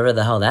ones, whatever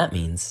the hell that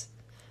means.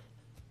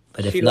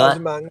 But if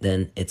not,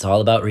 then it's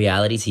all about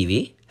reality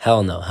TV?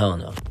 Hell no.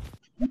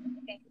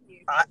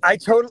 I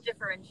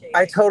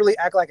totally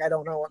act like I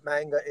don't know what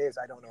manga is.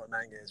 I don't know what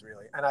manga is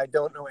really, and I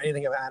don't know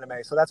anything about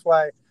anime. So that's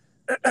why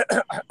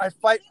I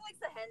fight. He likes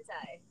the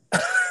hentai,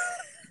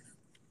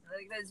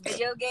 like those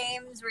video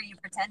games where you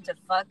pretend to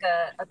fuck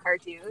a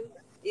cartoon.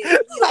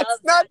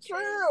 That's not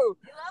true.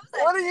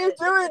 What are you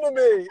doing to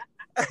me?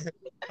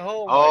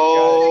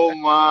 Oh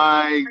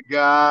my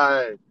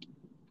god.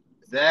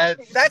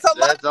 That's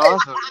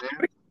awesome,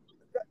 man.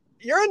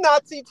 You're a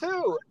Nazi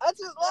too. That's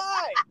his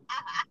lie.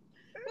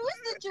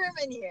 Who's the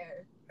German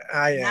here?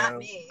 I am. Not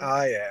me.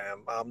 I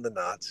am. I'm the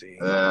Nazi.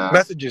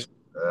 Messages.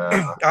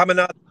 I'm a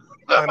Nazi.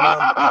 My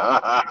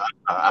mom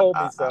told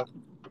me so.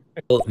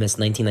 Miss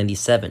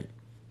 1997.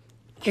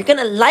 You're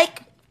gonna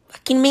like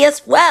fucking me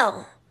as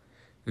well.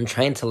 I'm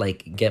trying to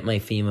get my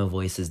female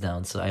voices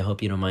down, so I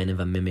hope you don't mind if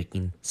I'm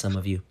mimicking some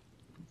of you.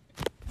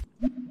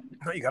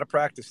 No, you gotta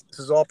practice. This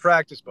is all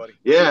practice, buddy.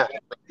 Yeah,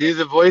 he's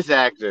a voice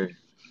actor.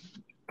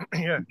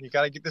 Yeah, you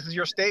gotta get. This is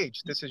your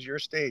stage. This is your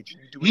stage. You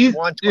do what you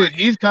want. Dude,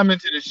 he's coming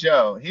to the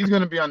show. He's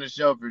gonna be on the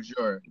show for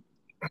sure.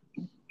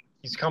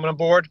 He's coming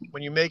aboard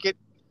when you make it.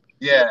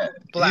 Yeah,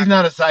 he's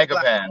not a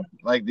psychopath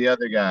like the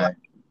other guy.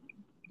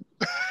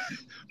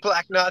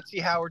 Black Nazi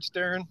Howard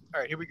Stern. All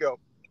right, here we go.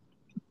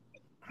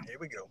 Here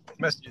we go.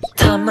 Messages.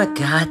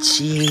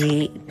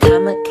 Tamagotchi,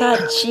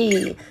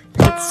 Tamagotchi,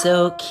 it's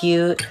so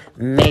cute,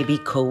 maybe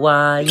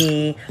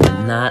kawaii,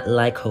 not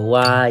like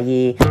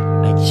Hawaii.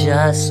 I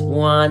just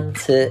want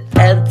to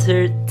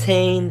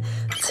entertain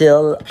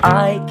till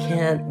I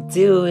can't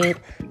do it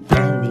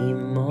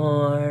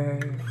anymore.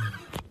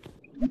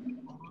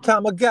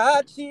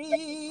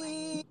 Tamagotchi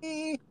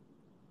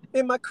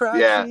in my crotch.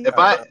 Yeah,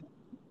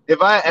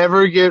 if I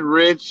ever get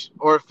rich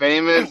or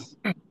famous,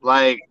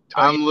 like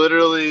I'm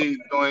literally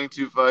going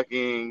to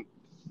fucking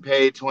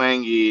pay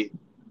Twangy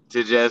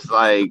to just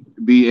like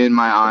be in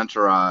my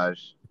entourage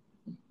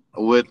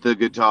with the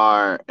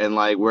guitar and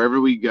like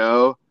wherever we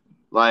go,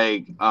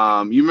 like you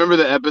remember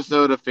the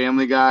episode of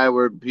Family Guy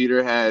where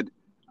Peter had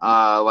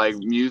like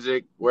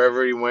music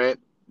wherever he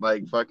went,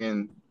 like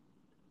fucking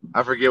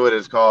I forget what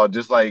it's called,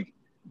 just like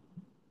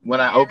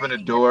when I open a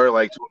door,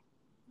 like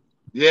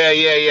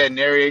yeah,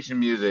 narration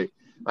music.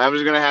 I'm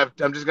just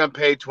gonna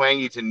pay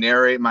Twangy to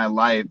narrate my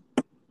life,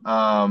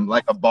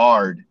 like a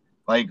bard,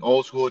 like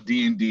old school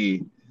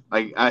D&D.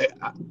 Like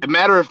a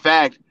matter of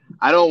fact,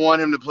 I don't want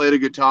him to play the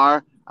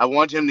guitar. I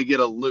want him to get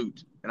a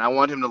lute, and I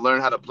want him to learn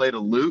how to play the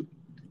lute,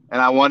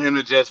 and I want him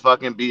to just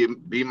fucking be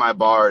my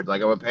bard.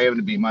 Like I'm gonna pay him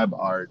to be my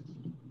bard.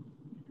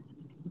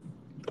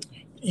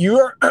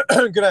 You're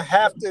gonna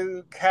have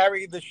to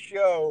carry the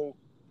show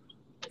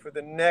for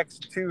the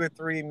next 2 or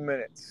 3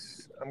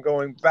 minutes. I'm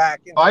going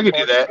back. I can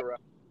do that. Garage.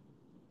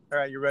 All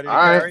right, you ready to All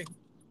right. carry?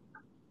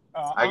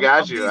 I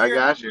got you.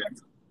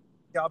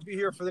 Yeah, I'll be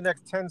here for the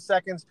next 10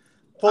 seconds.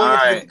 All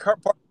right.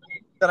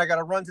 That I got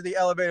to run to the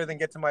elevator, then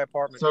get to my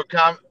apartment. So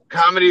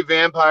Comedy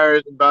Vampire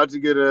is about to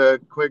get a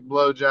quick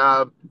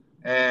blowjob,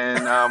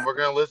 and we're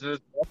going to listen to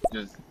this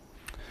messages.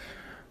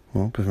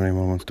 Well, if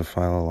anyone wants to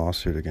file a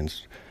lawsuit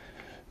against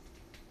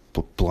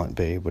Blunt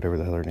Babe, whatever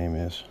the hell her name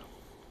is,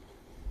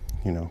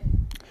 you know,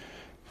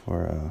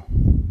 for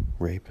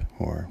rape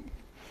or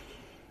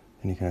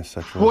any kind of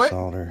sexual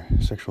assault or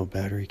sexual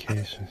battery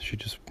case, she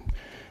just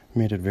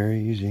made it very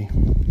easy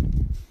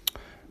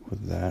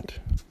with that.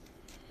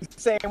 He's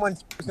saying when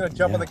she's going to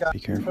jump on the guy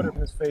and put it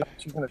in his face,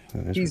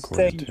 he's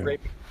saying he's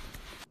raping.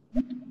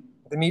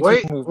 The Me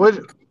Too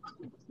movement.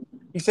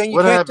 He's saying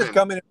you can't just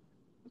come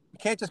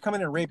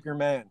in and rape your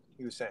man.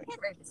 He was saying. You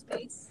can't rape his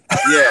face.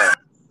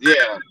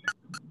 Yeah.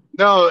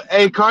 No,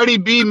 hey, Cardi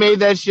B made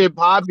that shit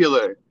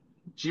popular.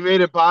 She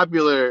made it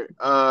popular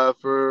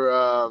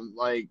for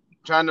like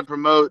trying to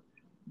promote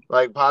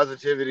like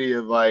positivity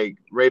of like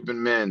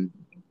raping men.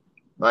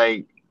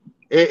 Like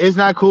it's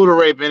not cool to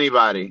rape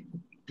anybody.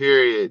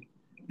 Period.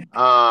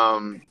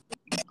 I'm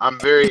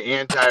very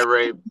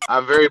anti-rape.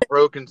 I'm very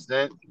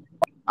pro-consent.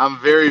 I'm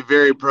very,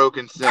 very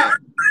pro-consent.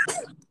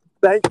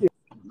 Thank you.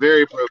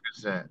 Very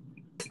pro-consent.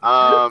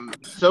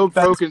 So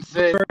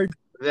pro-consent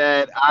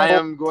that I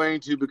am going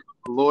to become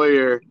a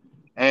lawyer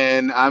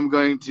and I'm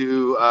going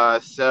to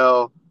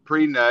sell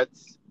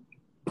pre-nuts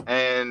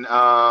and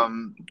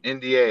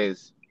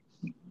NDAs.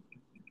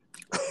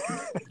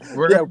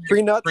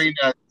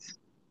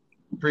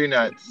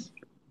 Pre-nuts.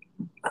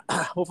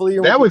 Hopefully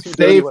you that would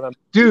save.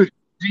 Dude,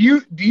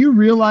 do you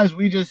realize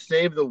we just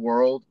saved the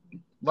world?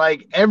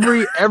 Like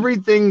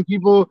everything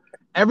people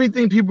are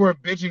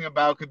bitching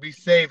about could be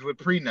saved with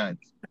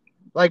pre-nuts.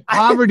 Like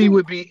poverty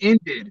would be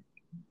ended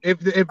if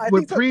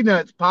with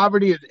pre-nuts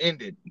poverty is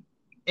ended.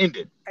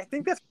 I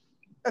think that's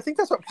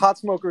what pot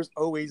smokers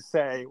always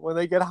say when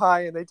they get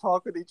high and they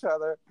talk with each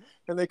other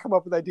and they come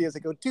up with ideas. They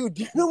go, "Dude,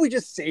 do you know we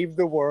just saved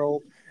the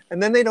world?"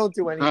 And then they don't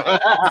do anything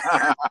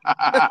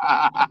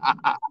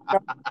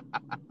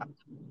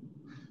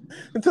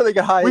until they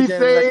get high we again.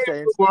 Saved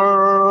the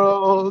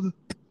world.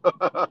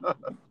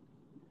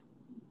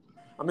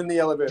 I'm in the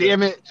elevator.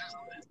 Damn it!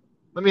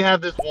 Let me have this one.